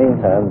 And in the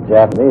meantime, the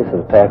Japanese had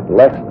attacked the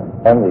Lexington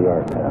and the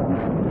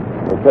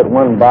Yorktown. We put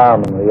 1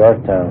 bomb in the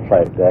Yorktown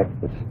flight deck,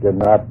 which did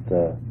not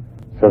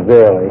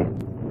severely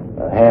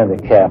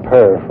handicap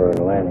her for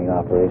landing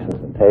operations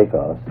and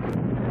takeoffs.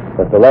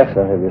 But the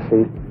Lexington had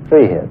received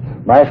 3 hits.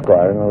 My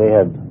squadron, we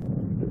had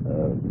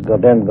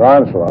been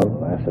gone so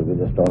long, I said we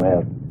just don't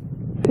have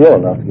fuel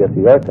enough to get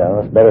the York down.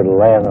 It's better to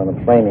land on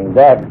a flaming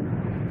deck,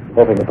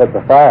 hoping to put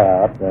the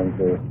fire out, than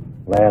to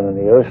land in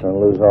the ocean and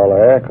lose all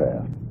our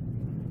aircraft.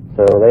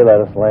 So they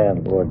let us land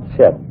aboard the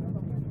ship.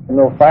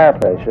 No fire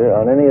pressure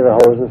on any of the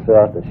hoses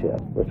throughout the ship,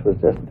 which was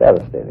just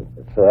devastating.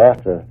 So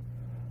after,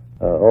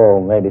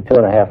 maybe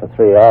 2.5 or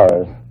 3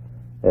 hours,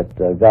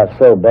 it got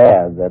so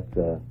bad that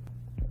the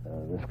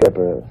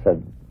skipper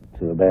said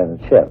to abandon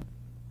ship.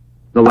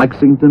 The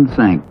Lexington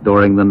sank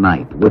during the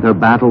night with her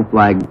battle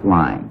flag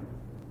flying.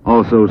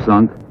 Also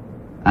sunk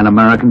an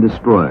American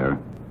destroyer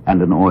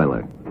and an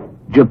oiler.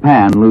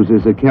 Japan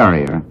loses a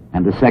carrier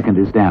and a second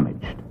is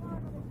damaged.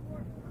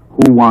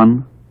 Who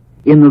won?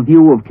 In the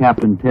view of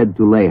Captain Ted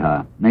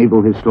Tuleha,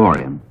 naval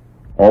historian,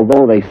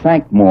 although they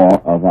sank more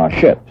of our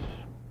ships,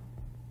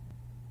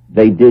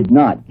 they did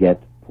not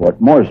get Port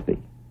Moresby,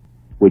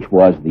 which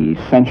was the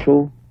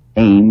essential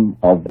aim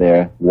of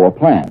their war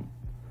plan.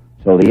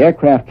 So the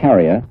aircraft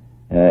carrier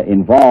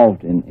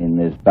involved in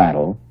this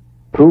battle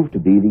proved to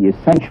be the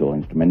essential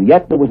instrument.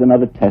 Yet there was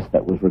another test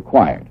that was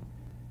required,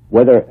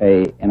 whether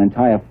an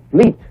entire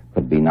fleet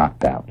could be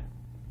knocked out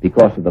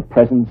because of the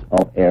presence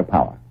of air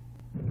power.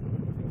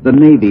 The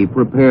Navy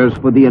prepares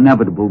for the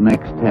inevitable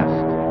next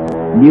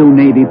test. New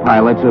Navy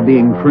pilots are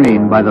being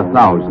trained by the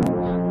thousands.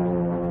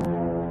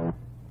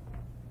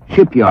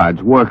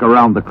 Shipyards work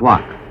around the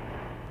clock.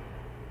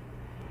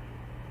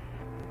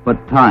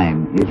 But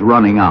time is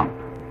running out.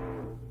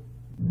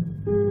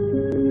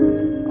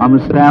 On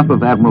the staff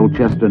of Admiral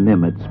Chester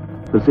Nimitz,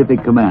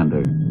 Pacific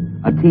Commander,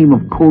 a team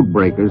of code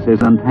breakers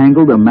has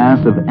untangled a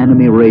mass of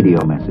enemy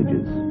radio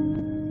messages.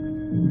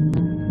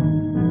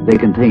 They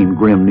contain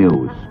grim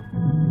news.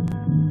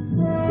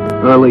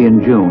 Early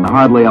in June,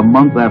 hardly a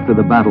month after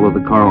the Battle of the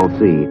Coral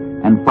Sea,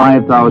 and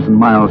 5,000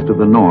 miles to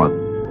the north,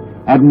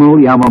 Admiral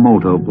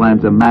Yamamoto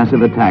plans a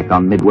massive attack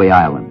on Midway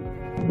Island,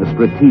 the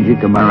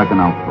strategic American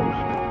outpost.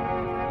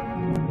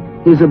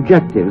 His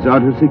objectives are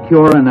to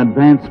secure an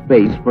advanced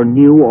base for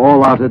new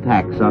all-out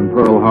attacks on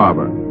Pearl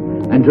Harbor,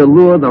 and to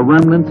lure the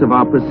remnants of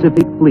our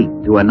Pacific Fleet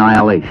to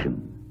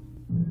annihilation.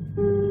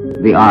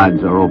 The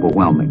odds are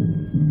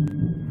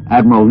overwhelming.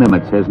 Admiral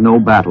Nimitz has no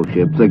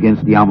battleships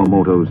against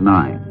Yamamoto's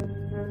 9.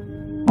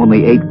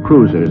 Only 8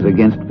 cruisers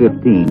against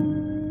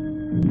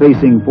 15.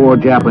 Facing 4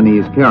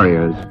 Japanese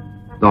carriers,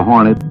 the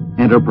Hornet,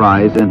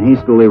 Enterprise, and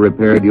hastily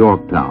repaired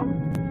Yorktown.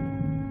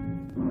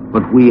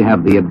 But we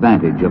have the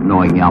advantage of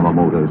knowing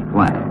Yamamoto's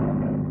plan.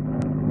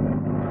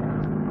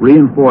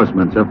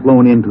 Reinforcements are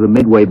flown into the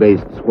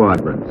Midway-based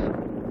squadrons.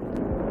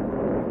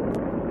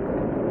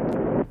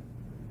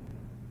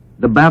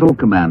 The battle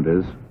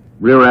commanders,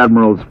 Rear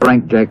Admirals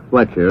Frank Jack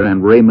Fletcher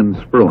and Raymond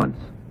Spruance,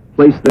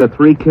 placed their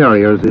 3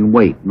 carriers in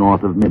wait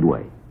north of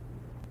Midway.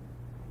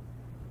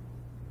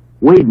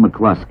 Wade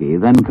McCluskey,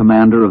 then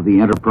commander of the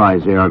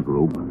Enterprise Air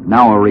Group,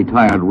 now a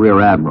retired Rear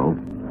Admiral,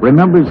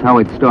 remembers how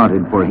it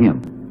started for him.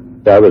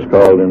 I was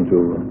called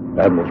into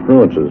Admiral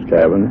Spruance's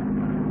cabin,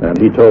 and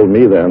he told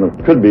me then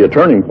it could be a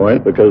turning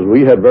point because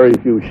we had very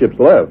few ships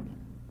left.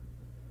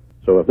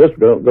 So if this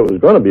was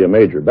going to be a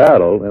major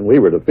battle and we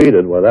were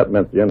defeated, well, that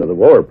meant the end of the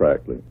war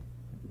practically.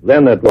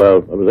 Then it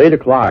was 8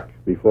 o'clock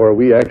before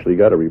we actually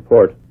got a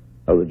report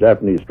of the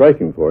Japanese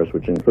striking force,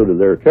 which included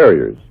their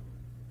carriers.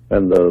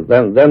 And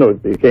then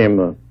it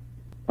became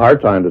our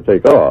time to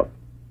take off.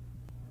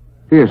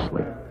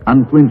 Fiercely,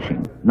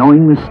 unflinching,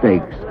 knowing the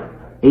stakes,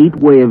 8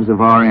 waves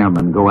of our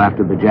airmen go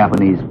after the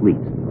Japanese fleet.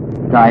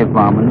 Dive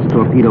bombers,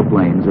 torpedo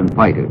planes, and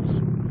fighters.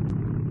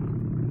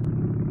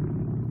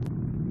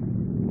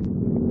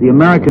 The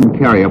American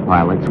carrier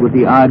pilots, with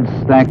the odds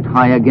stacked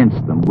high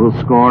against them, will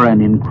score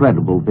an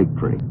incredible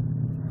victory.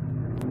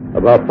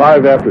 About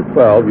 5 after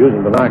 12,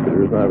 using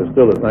binoculars, and I was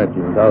still at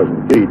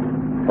 19,000 feet,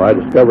 I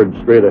discovered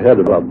straight ahead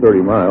about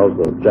 30 miles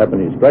the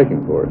Japanese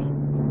striking force.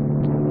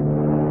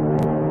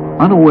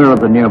 Unaware of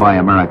the nearby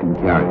American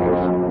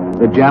carriers,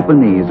 the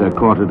Japanese are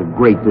caught at a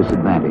great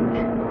disadvantage.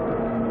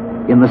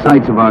 In the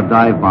sights of our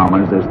dive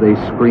bombers as they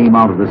scream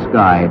out of the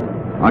sky,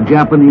 are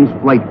Japanese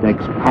flight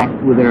decks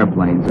packed with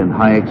airplanes and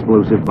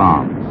high-explosive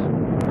bombs.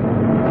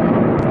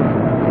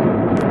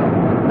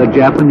 The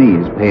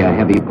Japanese pay a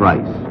heavy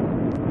price.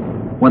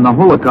 When the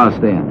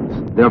Holocaust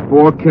ends, their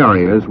 4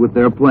 carriers with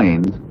their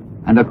planes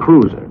and a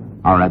cruiser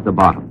are at the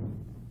bottom.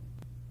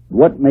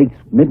 What makes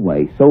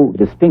Midway so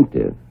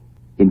distinctive,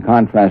 in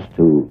contrast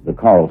to the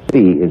Coral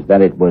Sea, is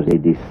that it was a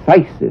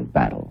decisive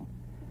battle.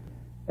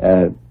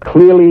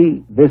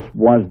 Clearly, this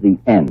was the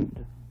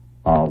end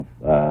of,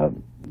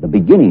 the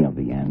beginning of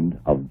the end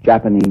of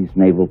Japanese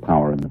naval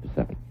power in the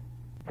Pacific.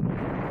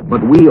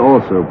 But we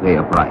also pay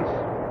a price.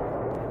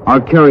 Our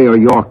carrier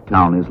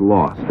Yorktown is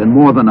lost, and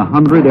more than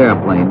 100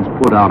 airplanes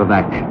put out of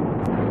action.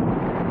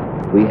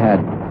 We had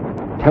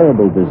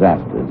terrible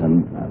disasters,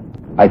 and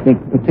I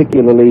think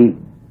particularly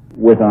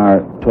with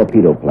our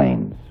torpedo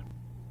planes.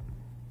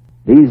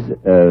 These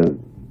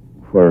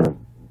were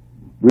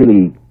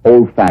really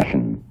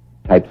old-fashioned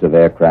types of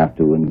aircraft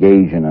to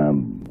engage in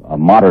a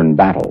modern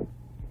battle.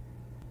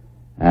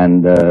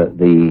 And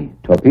the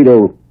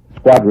torpedo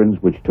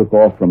squadrons, which took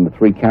off from the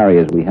 3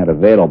 carriers we had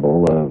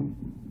available,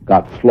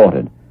 got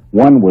slaughtered.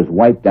 One was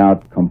wiped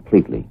out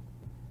completely.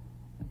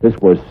 This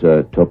was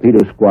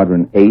Torpedo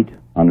Squadron 8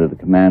 under the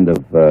command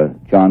of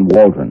John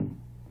Waldron.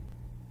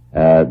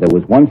 There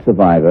was one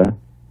survivor.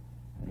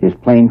 His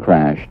plane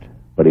crashed,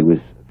 but he was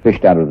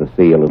fished out of the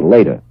sea a little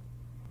later.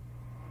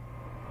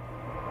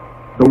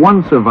 The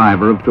one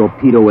survivor of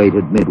Torpedo 8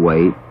 at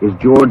Midway is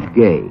George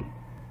Gay,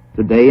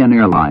 today an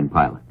airline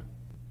pilot.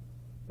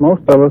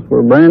 Most of us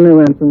were brand new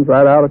ensigns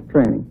right out of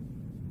training.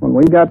 When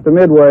we got to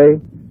Midway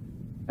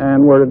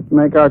and were to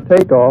make our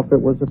takeoff,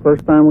 it was the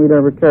first time we'd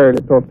ever carried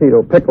a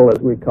torpedo, pickle as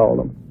we called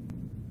them.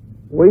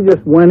 We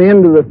just went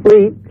into the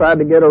fleet, tried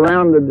to get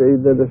around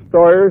the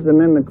destroyers and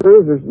then the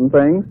cruisers and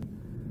things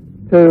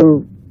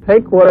to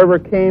take whatever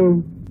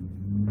came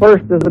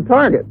first as a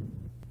target.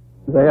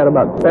 They had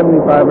about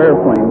 75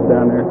 airplanes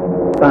down there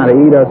trying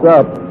to eat us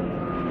up,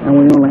 and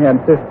we only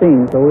had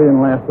 15, so we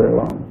didn't last very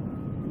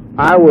long.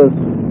 I was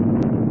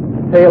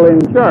tail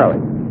end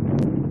Charlie,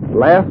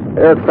 last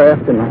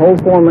aircraft in the whole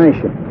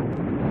formation,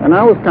 and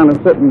I was kind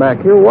of sitting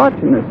back here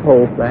watching this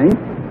whole thing.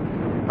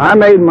 I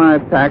made my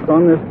attack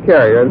on this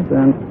carrier,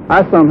 and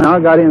I somehow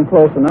got in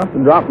close enough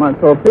to drop my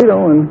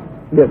torpedo and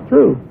get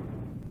through.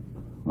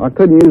 I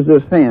couldn't use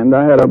this hand.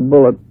 I had a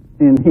bullet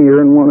in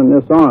here and one in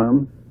this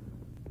arm.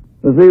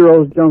 The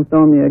Zeros jumped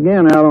on me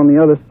again out on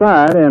the other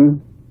side and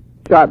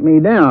shot me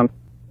down.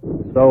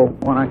 So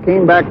when I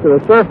came back to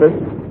the surface,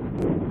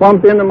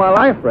 bumped into my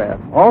life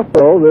raft.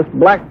 Also, this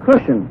black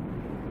cushion.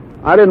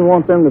 I didn't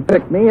want them to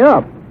pick me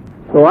up.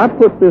 So I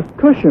put this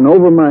cushion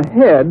over my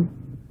head,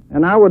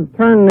 and I would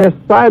turn this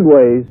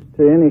sideways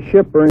to any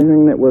ship or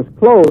anything that was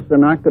close,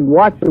 and I could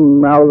watch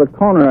them out of the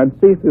corner. I'd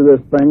see through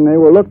this thing. They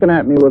were looking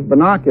at me with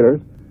binoculars.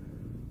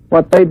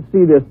 But they'd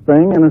see this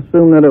thing and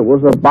assume that it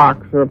was a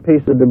box or a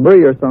piece of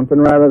debris or something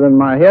rather than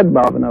my head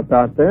bobbing up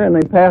out there, and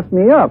they passed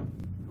me up.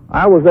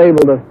 I was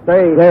able to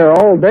stay there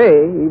all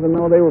day, even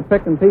though they were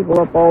picking people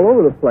up all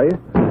over the place.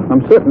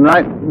 I'm sitting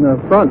right in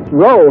the front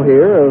row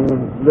here of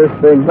this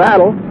big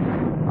battle.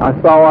 I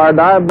saw our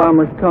dive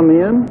bombers come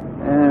in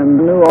and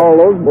knew all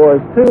those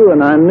boys too,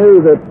 and I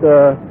knew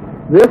that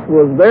this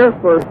was their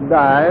first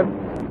dive,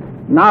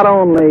 not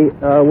only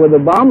with a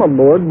bomb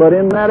aboard, but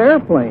in that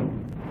airplane.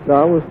 So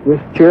I was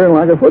just cheering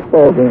like a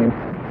football game.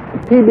 The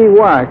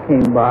PBY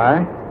came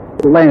by,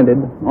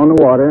 landed on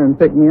the water, and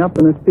picked me up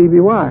in this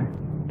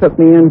PBY. Took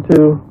me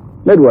into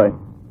Midway.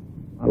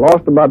 I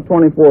lost about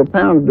 24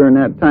 pounds during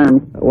that time.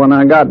 When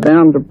I got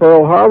down to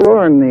Pearl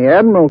Harbor and the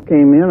Admiral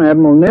came in,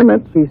 Admiral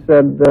Nimitz, he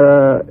said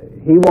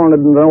he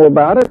wanted to know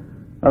about it.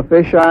 A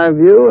fisheye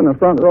view and a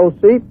front row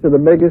seat to the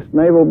biggest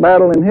naval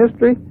battle in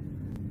history.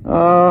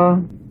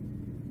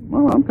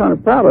 Well, I'm kind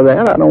of proud of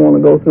that. I don't want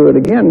to go through it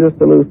again just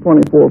to lose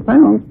 24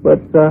 pounds, but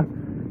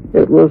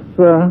it was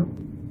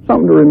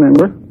something to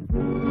remember.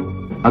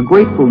 A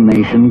grateful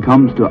nation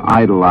comes to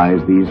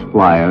idolize these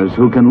flyers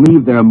who can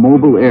leave their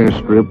mobile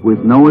airstrip with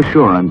no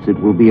assurance it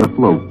will be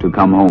afloat to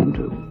come home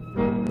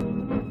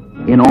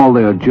to. In all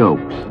their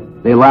jokes,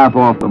 they laugh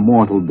off the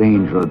mortal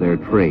danger of their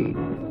trade.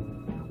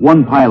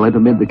 One pilot,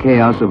 amid the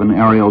chaos of an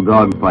aerial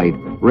dogfight,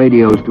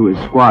 radios to his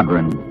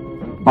squadron,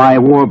 "Buy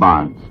war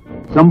bonds.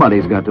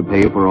 Somebody's got to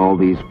pay for all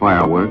these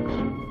fireworks."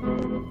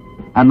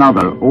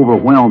 Another,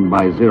 overwhelmed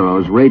by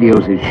Zeros,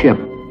 radios his ship,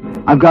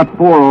 "I've got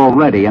 4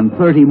 already and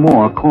 30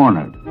 more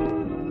cornered."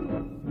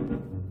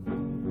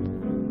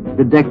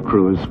 The deck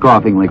crews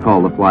scoffingly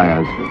call the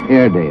flyers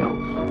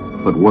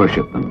Airedales, but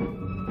worship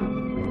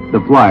them.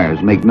 The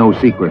flyers make no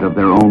secret of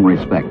their own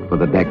respect for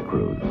the deck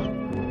crews.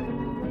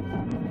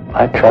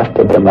 I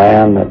trusted the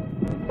man that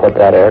put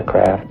that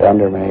aircraft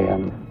under me,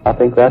 and I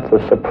think that's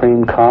the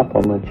supreme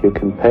compliment you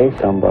can pay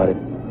somebody.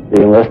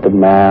 The enlisted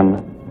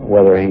man,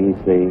 whether he's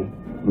the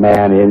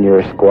man in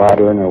your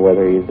squadron or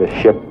whether he's a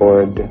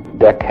shipboard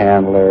deck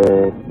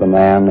handler, the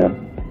man that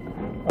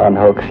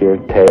unhooks your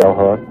tail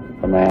hook,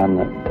 the man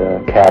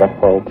that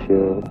catapults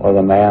you, or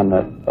the man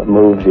that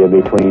moves you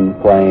between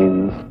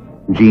planes.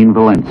 Gene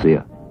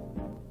Valencia.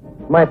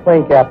 My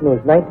plane captain was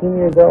 19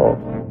 years old,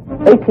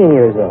 18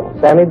 years old,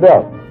 Sammy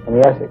Belt from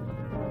the Essex.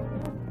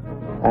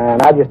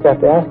 And I just have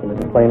to ask him, is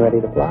the plane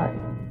ready to fly?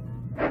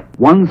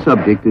 One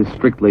subject is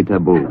strictly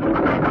taboo.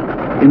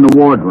 In the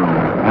wardroom,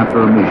 after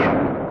a mission,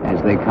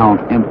 as they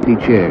count empty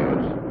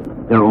chairs,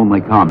 their only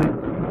comment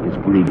is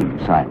bleeding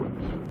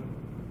silence.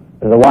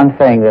 The one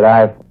thing that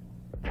I've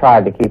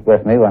tried to keep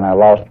with me when I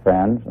lost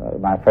friends,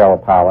 my fellow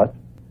pilots,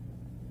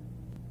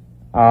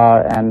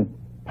 and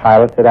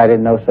pilots that I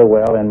didn't know so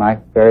well in my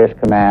various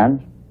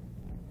commands,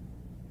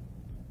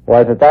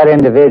 was that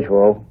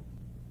individual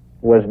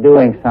was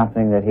doing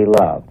something that he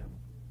loved.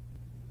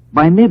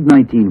 By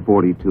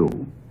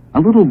mid-1942, a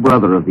little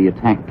brother of the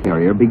attack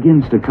carrier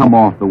begins to come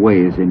off the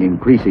ways in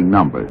increasing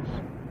numbers.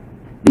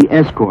 The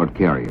escort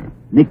carrier,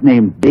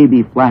 nicknamed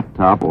Baby Flat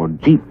Top or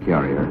Jeep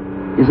Carrier,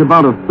 is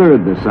about a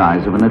third the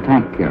size of an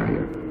attack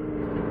carrier.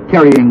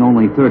 Carrying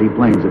only 30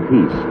 planes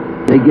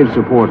apiece, they give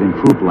support in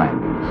troop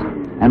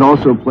landings, and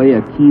also play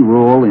a key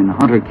role in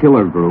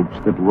hunter-killer groups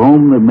that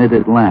roam the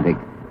mid-Atlantic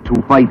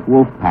to fight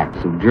wolf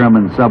packs of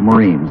German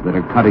submarines that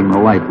are cutting the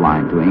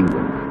lifeline to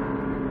England.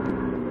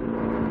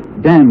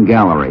 Dan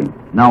Gallery,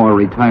 now a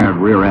retired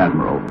rear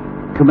admiral,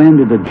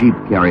 commanded a jeep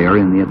carrier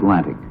in the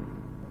Atlantic.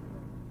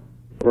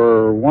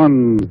 For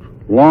one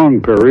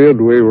long period,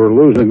 we were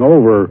losing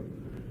over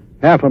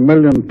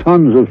 500,000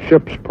 tons of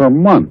ships per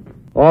month.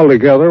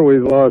 Altogether, we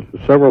lost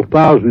several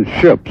thousand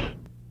ships.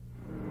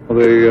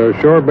 The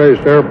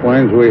shore-based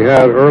airplanes we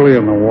had early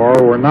in the war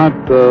were not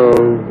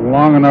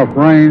long enough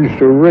range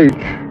to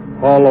reach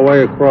all the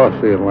way across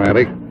the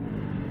Atlantic,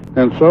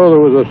 and so there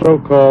was a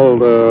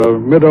so-called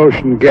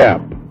mid-ocean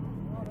gap.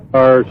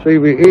 Our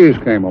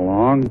CVEs came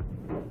along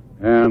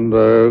and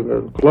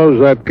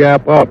closed that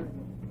gap up.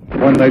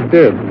 When they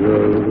did,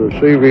 the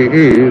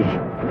CVEs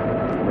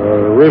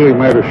really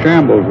made a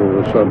shambles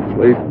of the Southern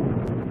Fleet.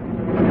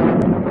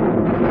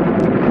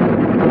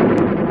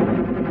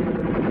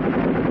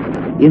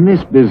 In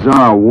this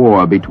bizarre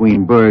war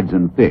between birds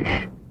and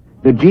fish,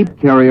 the jeep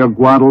carrier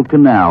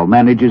Guadalcanal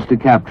manages to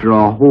capture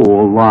a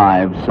whole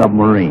live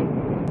submarine.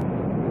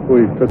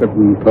 We took it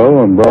in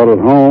tow and brought it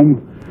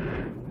home,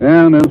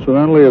 and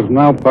incidentally it's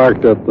now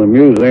parked at the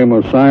Museum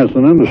of Science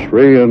and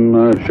Industry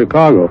in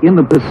Chicago. In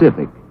the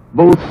Pacific,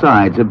 both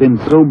sides have been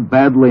so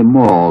badly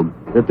mauled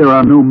that there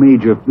are no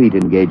major fleet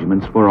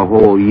engagements for a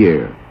whole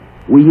year.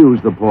 We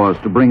use the pause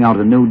to bring out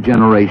a new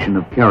generation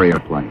of carrier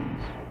planes.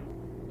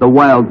 The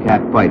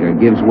Wildcat fighter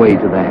gives way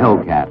to the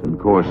Hellcat and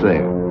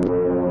Corsair.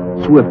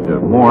 Swifter,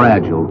 more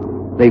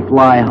agile, they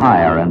fly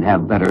higher and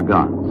have better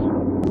guns.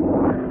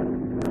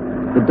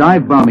 The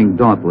dive-bombing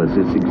Dauntless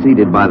is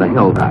succeeded by the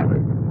Helldiver.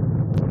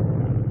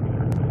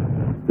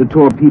 The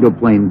torpedo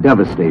plane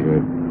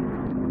Devastator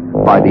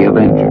by the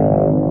Avenger.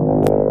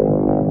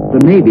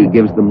 The Navy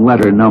gives them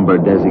letter number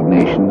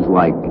designations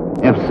like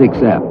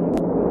F6F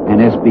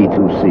and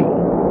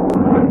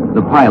SB2C.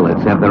 The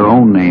pilots have their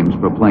own names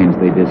for planes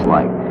they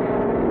dislike,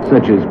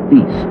 such as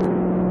Beast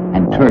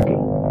and Turkey.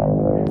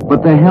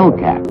 But the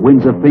Hellcat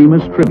wins a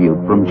famous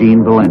tribute from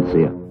Gene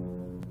Valencia.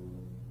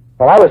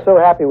 Well, I was so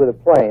happy with the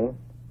plane.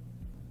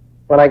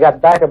 When I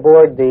got back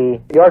aboard the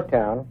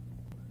Yorktown,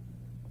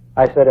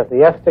 I said if the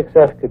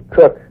F6F could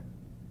cook,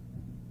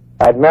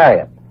 I'd marry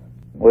it.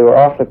 We were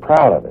awfully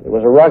proud of it. It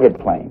was a rugged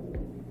plane.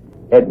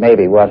 It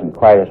maybe wasn't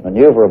quite as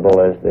maneuverable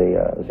as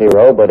the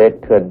Zero, but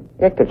it could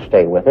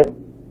stay with it.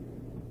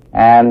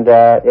 And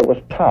it was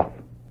tough.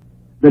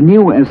 The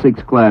new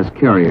Essex-class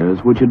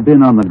carriers, which had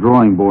been on the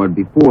drawing board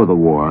before the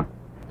war,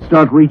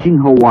 start reaching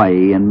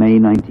Hawaii in May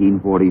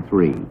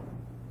 1943.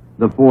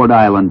 The Ford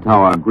Island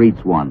Tower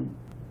greets one.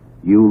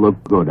 You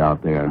look good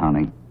out there,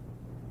 honey.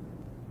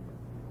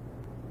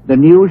 The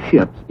new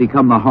ships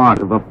become the heart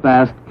of a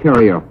fast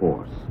carrier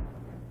force,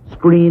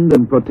 screened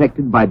and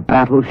protected by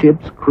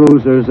battleships,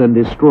 cruisers, and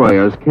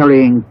destroyers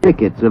carrying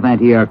thickets of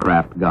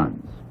anti-aircraft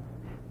guns.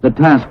 The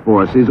task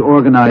force is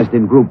organized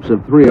in groups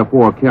of 3 or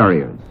 4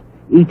 carriers,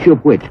 each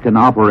of which can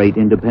operate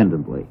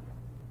independently.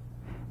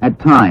 At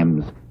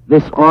times,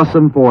 this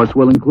awesome force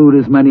will include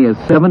as many as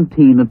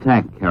 17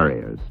 attack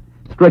carriers,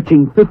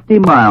 stretching 50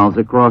 miles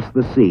across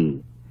the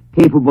sea,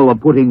 capable of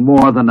putting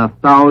more than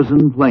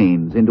 1,000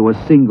 planes into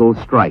a single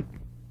strike.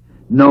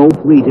 No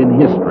fleet in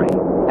history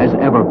has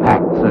ever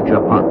packed such a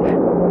punch.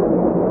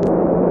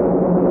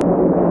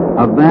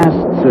 A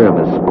vast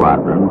service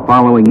squadron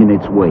following in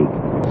its wake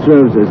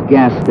serves as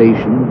gas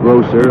station,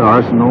 grocer,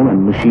 arsenal,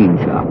 and machine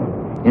shop,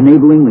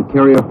 enabling the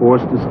carrier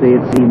force to stay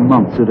at sea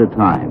months at a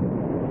time.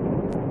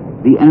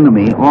 The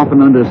enemy,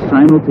 often under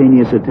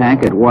simultaneous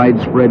attack at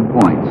widespread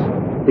points,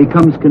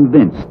 becomes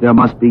convinced there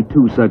must be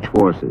 2 such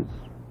forces.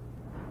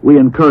 We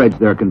encourage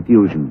their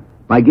confusion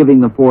by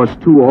giving the force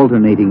 2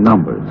 alternating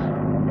numbers.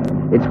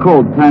 It's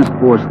called Task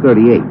Force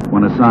 38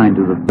 when assigned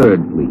to the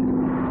 3rd Fleet,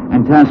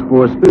 and Task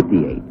Force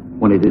 58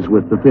 when it is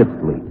with the 5th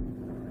Fleet.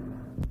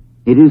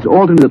 It is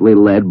alternately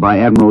led by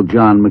Admiral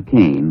John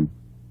McCain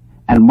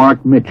and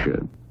Mark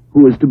Mitcher,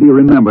 who is to be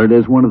remembered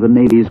as one of the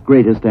Navy's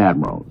greatest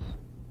admirals.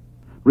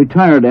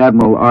 Retired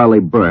Admiral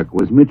Arleigh Burke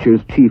was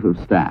Mitcher's chief of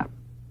staff.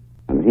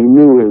 And he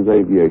knew his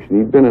aviation.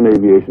 He'd been in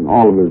aviation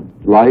all of his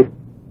life.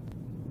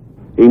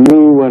 He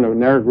knew when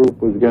an air group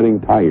was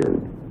getting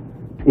tired.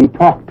 He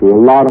talked to a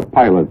lot of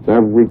pilots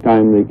every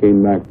time they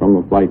came back from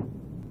a flight.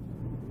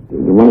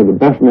 One of the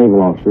best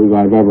naval officers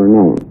I've ever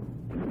known.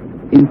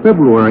 In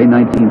February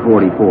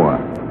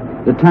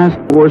 1944, the task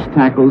force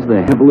tackles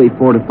the heavily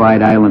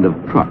fortified island of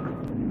Truk,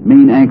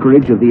 main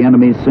anchorage of the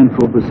enemy's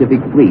Central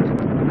Pacific Fleet,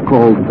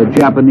 called the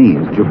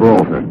Japanese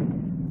Gibraltar.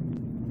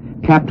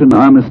 Captain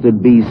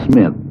Armistead B.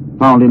 Smith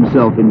found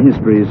himself in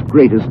history's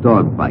greatest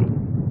dogfight,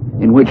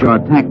 in which our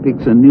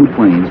tactics and new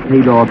planes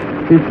paid off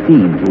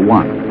 15 to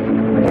 1.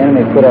 The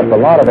enemy put up a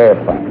lot of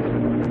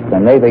airplanes.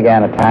 Then they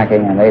began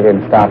attacking, and they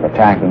didn't stop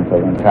attacking for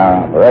the entire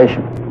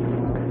operation.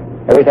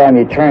 Every time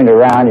you turned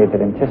around, you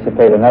could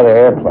anticipate another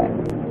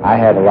airplane. I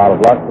had a lot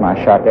of luck, and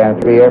I shot down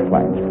 3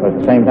 airplanes. But at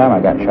the same time, I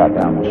got shot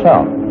down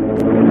myself.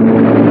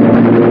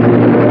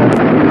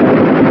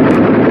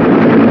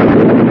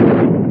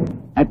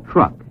 At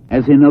Truk,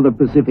 as in other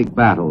Pacific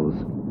battles,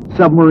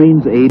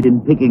 submarines aid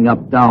in picking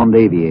up downed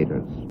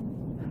aviators.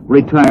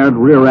 Retired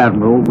Rear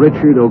Admiral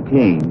Richard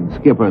O'Kane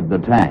skippered the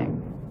Tang.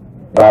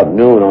 About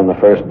noon on the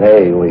first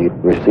day, we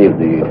received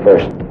the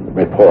first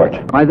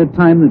report. By the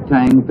time the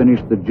Tang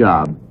finished the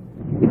job,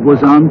 it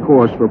was on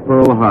course for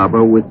Pearl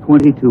Harbor with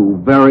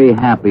 22 very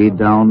happy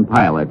downed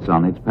pilots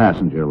on its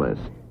passenger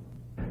list.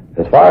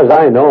 As far as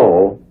I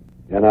know,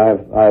 and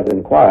I've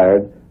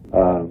inquired,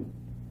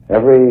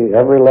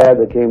 every lad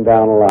that came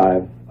down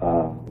alive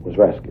was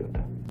rescued.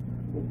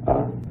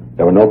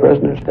 There were no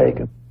prisoners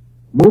taken.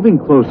 Moving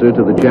closer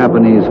to the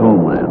Japanese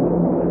homeland,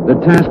 the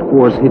task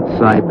force hit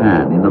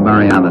Saipan in the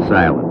Marianas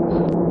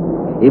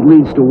Islands. It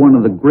leads to one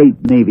of the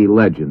great Navy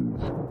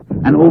legends,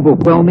 an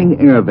overwhelming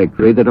air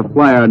victory that a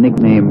flyer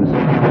nicknames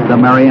the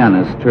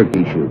Marianas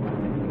Turkey Shoot.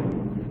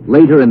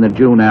 Later in the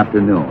June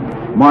afternoon,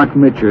 Mark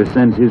Mitcher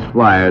sends his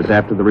flyers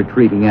after the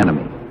retreating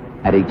enemy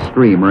at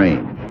extreme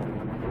range.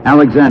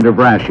 Alexander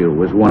Brashew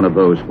was one of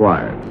those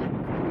flyers.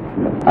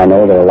 I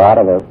know that a lot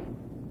of us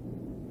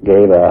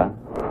gave a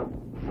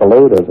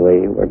salute as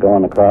we were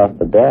going across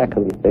the deck,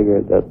 because we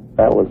figured that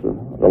was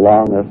the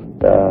longest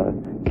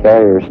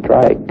carrier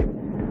strike.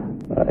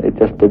 It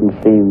just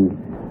didn't seem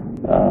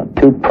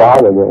too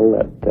probable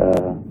that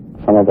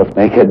some of us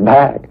may get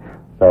back.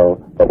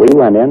 But we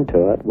went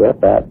into it with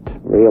that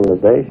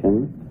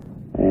realization,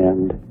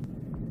 and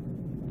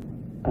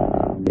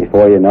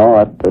before you know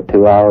it, the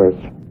 2 hours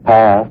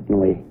passed, and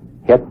we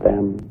hit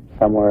them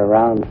somewhere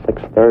around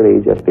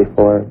 6:30, just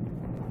before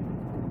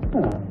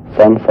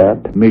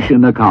sunset.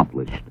 Mission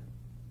accomplished.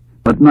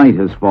 But night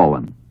has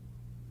fallen.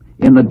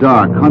 In the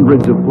dark,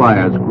 hundreds of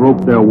flyers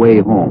grope their way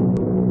home,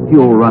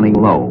 fuel running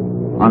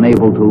low,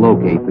 unable to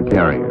locate the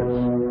carriers.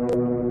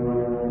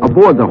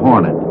 Aboard the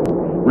Hornet,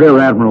 Rear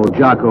Admiral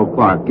Jocko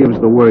Clark gives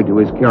the word to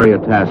his carrier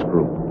task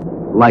group.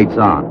 Lights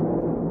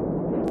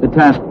on. The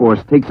task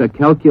force takes a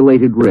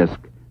calculated risk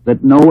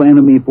that no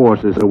enemy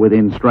forces are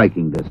within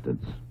striking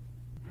distance.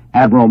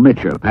 Admiral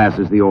Mitcher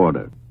passes the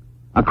order.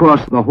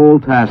 Across the whole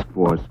task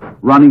force,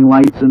 running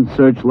lights and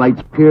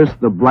searchlights pierce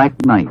the black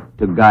night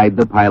to guide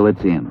the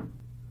pilots in.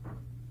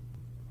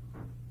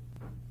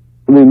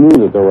 We knew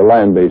that there were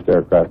land-based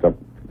aircraft that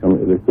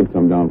could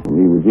come down from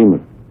Iwo Jima,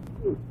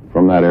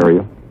 from that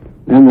area,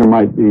 and there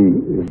might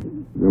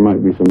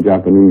be some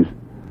Japanese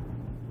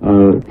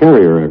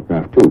carrier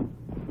aircraft too.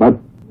 But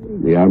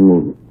the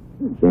admiral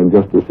said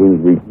just as soon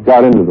as we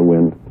got into the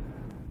wind,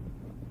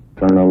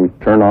 turn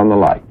on the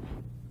lights.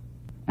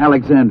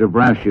 Alexander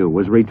Brashew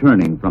was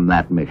returning from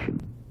that mission.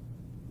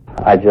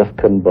 I just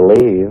couldn't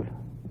believe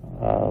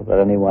that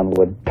anyone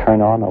would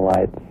turn on the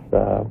lights.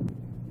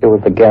 It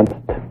was against,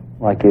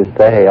 like you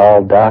say,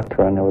 all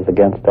doctrine. It was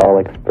against all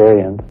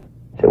experience.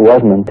 It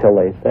wasn't until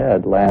they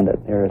said land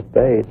at nearest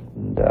base,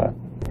 and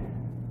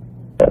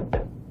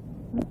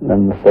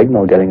then the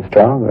signal getting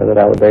stronger, that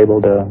I was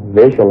able to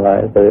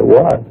visualize that it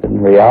was, in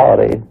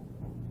reality,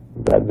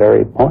 that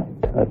very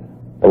point, that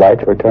the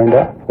lights were turned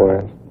up for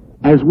us.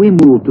 As we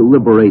move to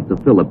liberate the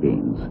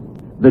Philippines,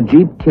 the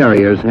Jeep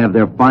carriers have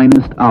their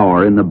finest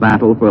hour in the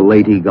battle for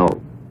Leyte Gulf.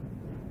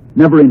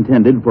 Never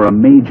intended for a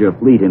major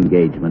fleet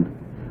engagement,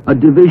 a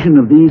division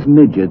of these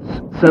midgets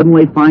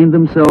suddenly find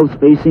themselves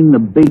facing the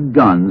big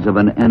guns of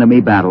an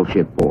enemy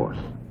battleship force.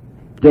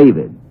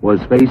 David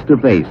was face to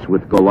face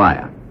with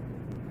Goliath.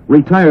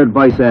 Retired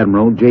Vice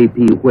Admiral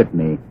J.P.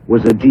 Whitney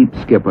was a Jeep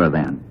skipper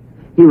then.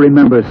 He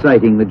remembers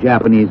sighting the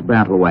Japanese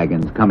battle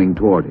wagons coming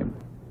toward him.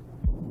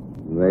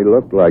 They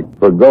looked like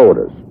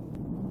pagodas,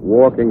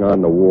 walking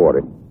on the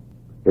water.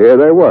 Here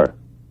they were,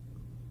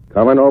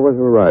 coming over the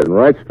horizon,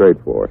 right straight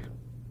for us.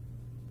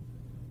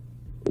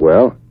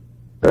 Well,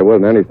 there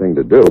wasn't anything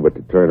to do but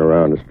to turn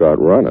around and start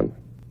running.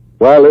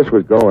 While this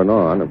was going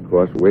on, of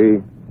course,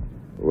 we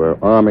were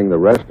arming the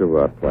rest of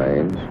our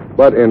planes,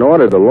 but in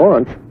order to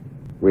launch,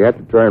 we had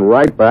to turn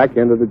right back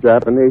into the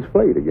Japanese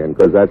fleet again,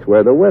 because that's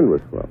where the wind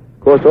was from. Of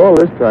course, all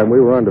this time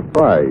we were under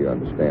fire, you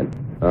understand.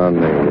 On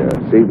the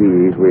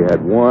CBEs, we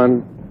had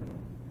one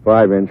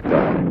 5-inch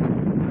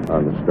gun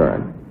on the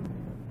stern.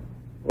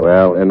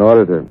 Well, in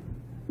order to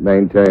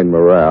maintain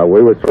morale,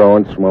 we were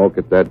throwing smoke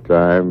at that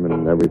time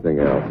and everything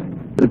else.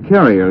 The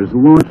carriers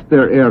launched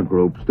their air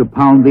groups to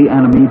pound the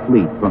enemy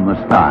fleet from the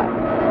sky.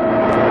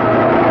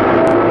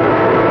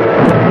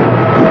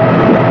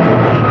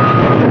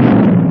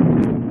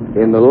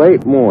 In the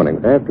late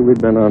morning, after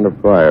we'd been under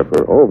fire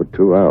for over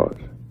 2 hours,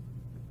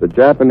 the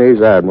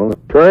Japanese admiral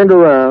turned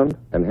around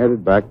and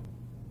headed back.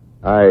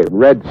 I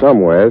read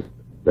somewhere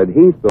that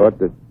he thought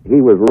that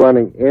he was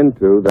running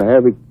into the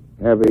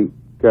heavy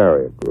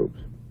carrier groups.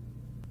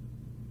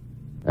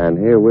 And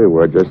here we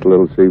were, just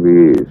little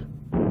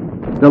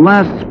CBEs. The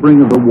last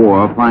spring of the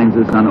war finds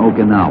us on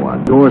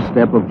Okinawa,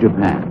 doorstep of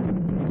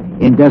Japan.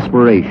 In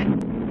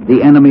desperation,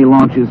 the enemy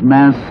launches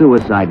mass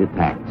suicide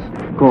attacks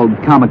called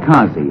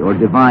kamikaze, or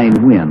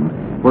divine wind,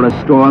 for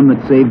a storm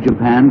that saved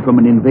Japan from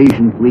an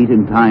invasion fleet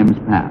in times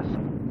past.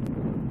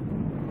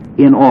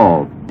 In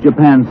all,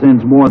 Japan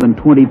sends more than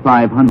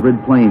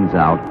 2,500 planes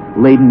out,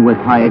 laden with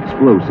high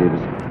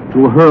explosives,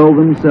 to hurl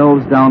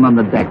themselves down on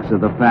the decks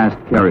of the fast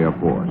carrier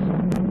force.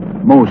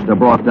 Most are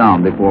brought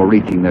down before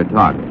reaching their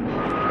targets.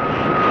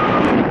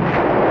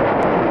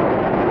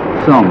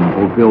 some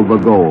fulfill the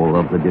goal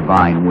of the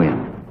divine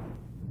wind.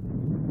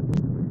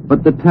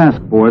 But the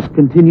task force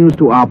continues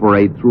to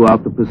operate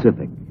throughout the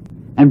Pacific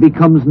and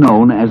becomes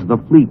known as the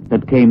fleet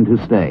that came to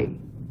stay.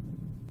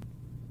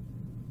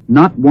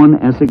 Not one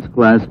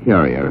Essex-class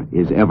carrier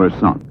is ever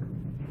sunk,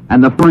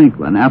 and the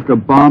Franklin, after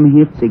bomb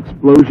hits,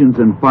 explosions,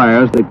 and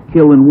fires that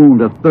kill and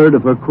wound a third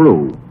of her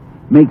crew,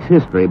 makes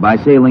history by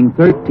sailing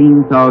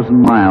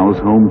 13,000 miles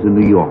home to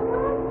New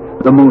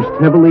York, the most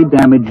heavily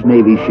damaged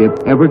Navy ship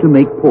ever to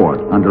make port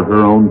under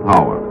her own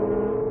power.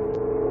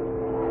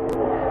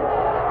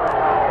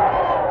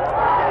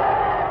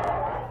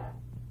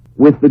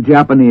 With the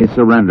Japanese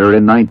surrender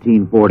in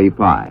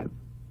 1945,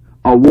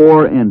 a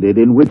war ended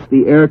in which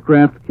the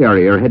aircraft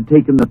carrier had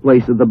taken the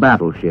place of the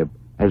battleship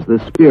as the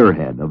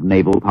spearhead of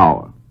naval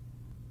power.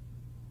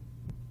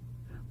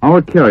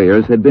 Our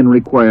carriers had been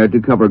required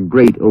to cover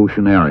great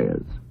ocean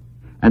areas,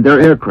 and their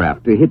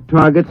aircraft to hit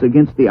targets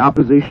against the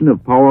opposition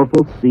of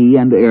powerful sea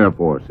and air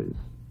forces.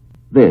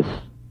 This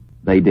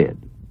they did.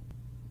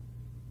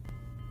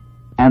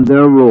 And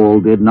their role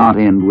did not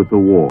end with the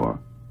war.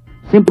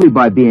 Simply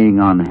by being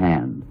on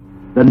hand,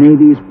 the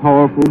Navy's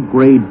powerful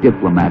gray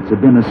diplomats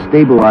have been a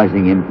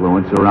stabilizing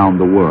influence around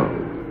the world.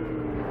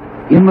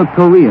 In the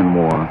Korean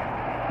War,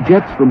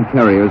 jets from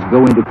carriers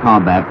go into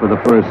combat for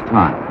the first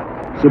time,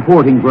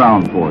 supporting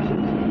ground forces,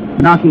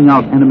 knocking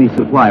out enemy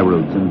supply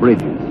routes and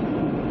bridges.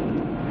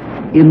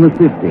 In the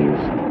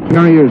 50s,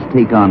 carriers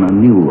take on a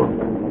new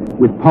look,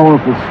 with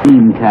powerful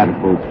steam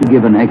catapults to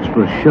give an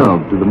extra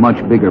shove to the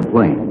much bigger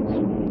planes.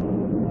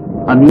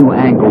 A new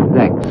angled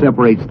deck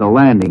separates the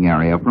landing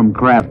area from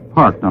craft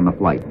parked on the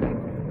flight deck.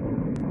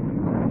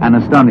 An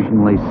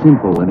astonishingly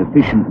simple and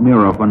efficient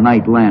mirror for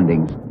night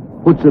landings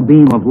puts a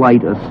beam of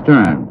light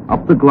astern,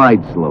 up the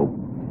glide slope,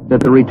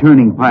 that the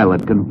returning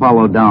pilot can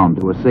follow down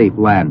to a safe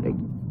landing.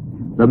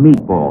 The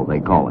meatball, they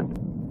call it.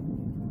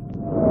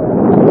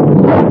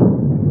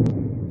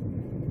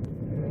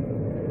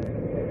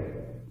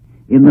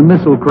 In the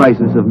missile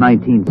crisis of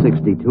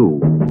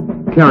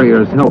 1962,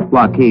 carriers helped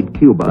blockade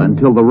Cuba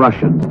until the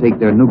Russians take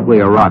their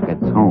nuclear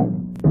rockets home.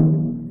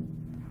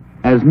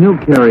 As new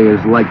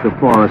carriers like the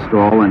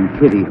Forrestal and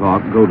Kitty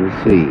Hawk go to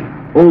sea,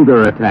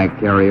 older attack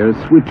carriers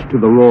switch to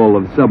the role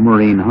of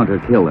submarine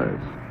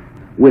hunter-killers,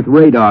 with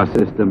radar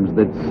systems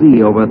that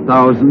see over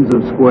thousands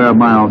of square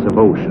miles of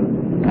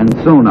ocean and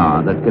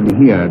sonar that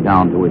can hear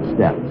down to its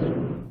depths.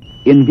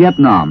 In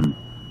Vietnam,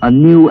 a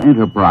new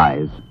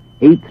enterprise,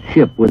 8th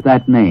ship with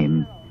that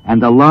name,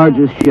 and the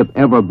largest ship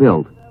ever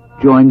built,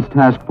 joins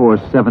Task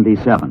Force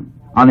 77.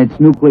 On its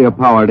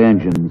nuclear-powered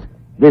engines,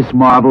 this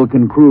marvel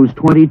can cruise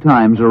 20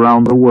 times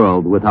around the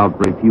world without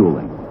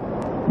refueling.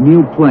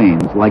 New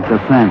planes like the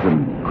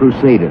Phantom,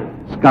 Crusader,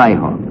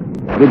 Skyhawk,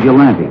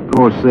 Vigilante,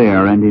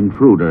 Corsair, and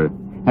Intruder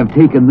have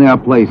taken their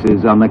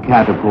places on the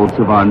catapults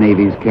of our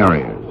Navy's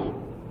carriers.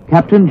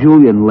 Captain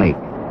Julian Lake,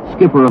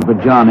 skipper of the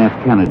John F.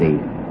 Kennedy,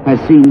 has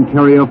seen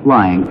carrier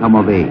flying come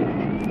of age.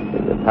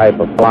 The type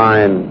of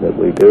flying that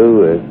we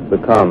do has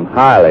become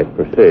highly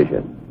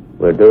precision.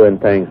 We're doing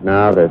things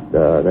now that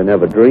they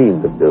never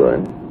dreamed of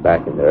doing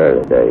back in the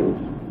early days.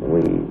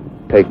 We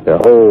take the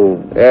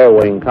whole air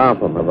wing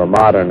complement of a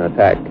modern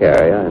attack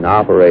carrier and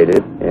operate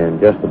it in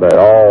just about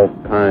all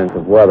kinds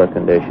of weather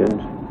conditions,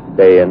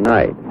 day and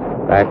night.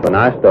 Back when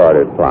I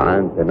started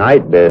flying, the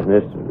night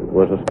business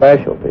was a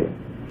specialty.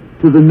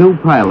 To the new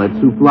pilots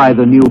who fly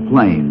the new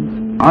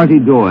planes, Artie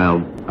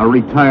Doyle, a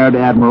retired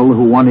admiral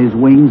who won his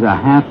wings a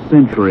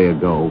half-century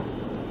ago,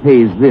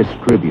 pays this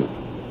tribute.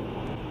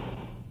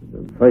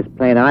 The first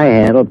plane I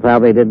handled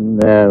probably didn't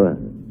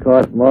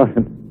cost more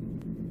than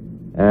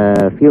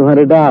a few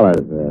 $100s,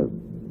 a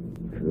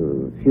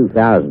few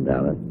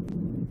 $1,000s.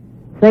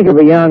 Think of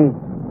a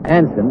young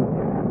ensign,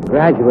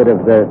 graduate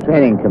of the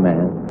training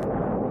command,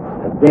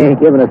 being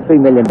given a $3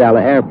 million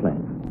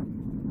airplane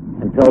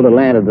and told to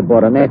land it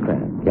aboard an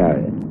aircraft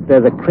carrier.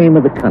 They're the cream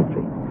of the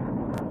country.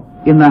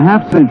 In the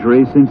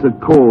half-century since a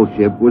coal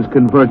ship was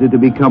converted to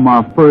become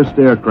our first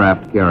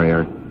aircraft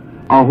carrier,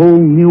 a whole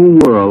new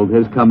world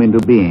has come into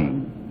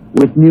being,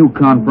 with new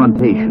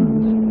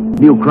confrontations,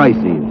 new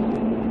crises,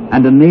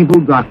 and a naval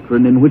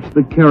doctrine in which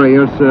the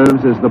carrier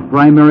serves as the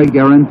primary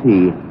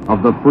guarantee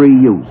of the free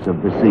use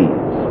of the seas.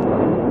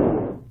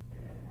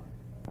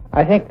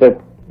 I think that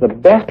the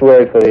best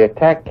word for the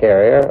attack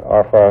carrier,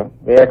 or for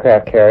the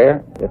aircraft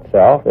carrier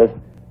itself, is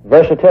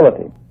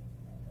versatility.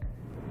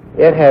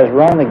 It has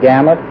run the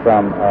gamut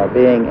from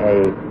being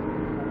a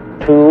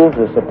tool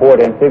to support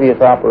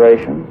amphibious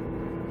operations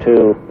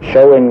to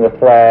showing the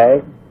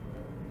flag.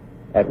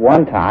 At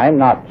one time,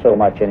 not so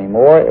much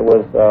anymore, it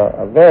was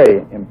a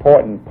very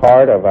important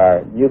part of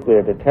our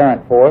nuclear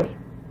deterrent force,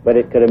 but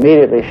it could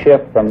immediately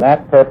shift from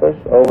that purpose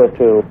over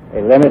to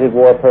a limited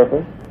war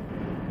purpose.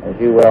 As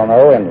you well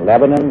know, in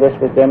Lebanon this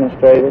was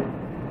demonstrated.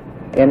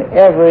 In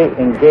every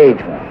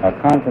engagement or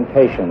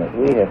confrontation that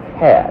we have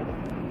had,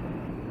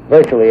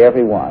 virtually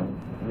every one,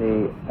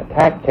 the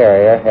attack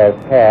carrier has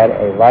had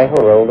a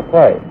vital role to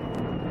play.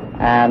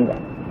 And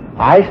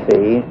I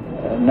see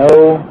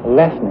no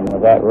lessening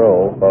of that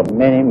role for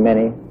many,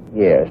 many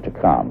years to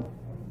come.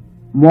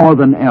 More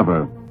than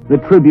ever, the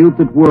tribute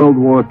that World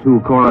War II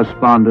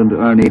correspondent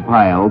Ernie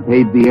Pyle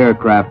paid the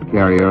aircraft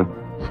carrier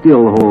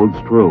still holds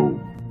true.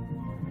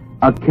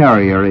 A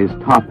carrier is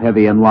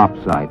top-heavy and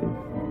lopsided.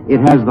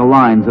 It has the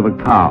lines of a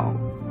cow.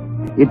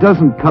 It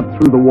doesn't cut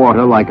through the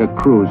water like a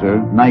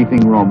cruiser,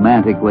 knifing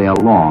romantically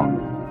along.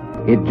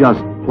 It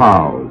just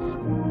plows.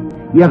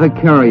 Yet a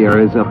carrier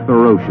is a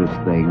ferocious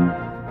thing,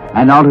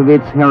 and out of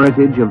its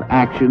heritage of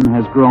action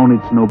has grown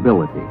its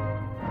nobility.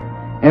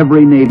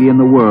 Every navy in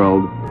the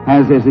world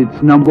has as its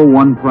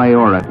 #1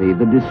 priority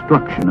the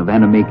destruction of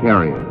enemy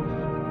carriers.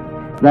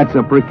 That's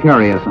a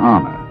precarious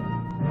honor,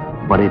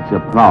 but it's a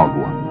proud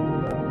one.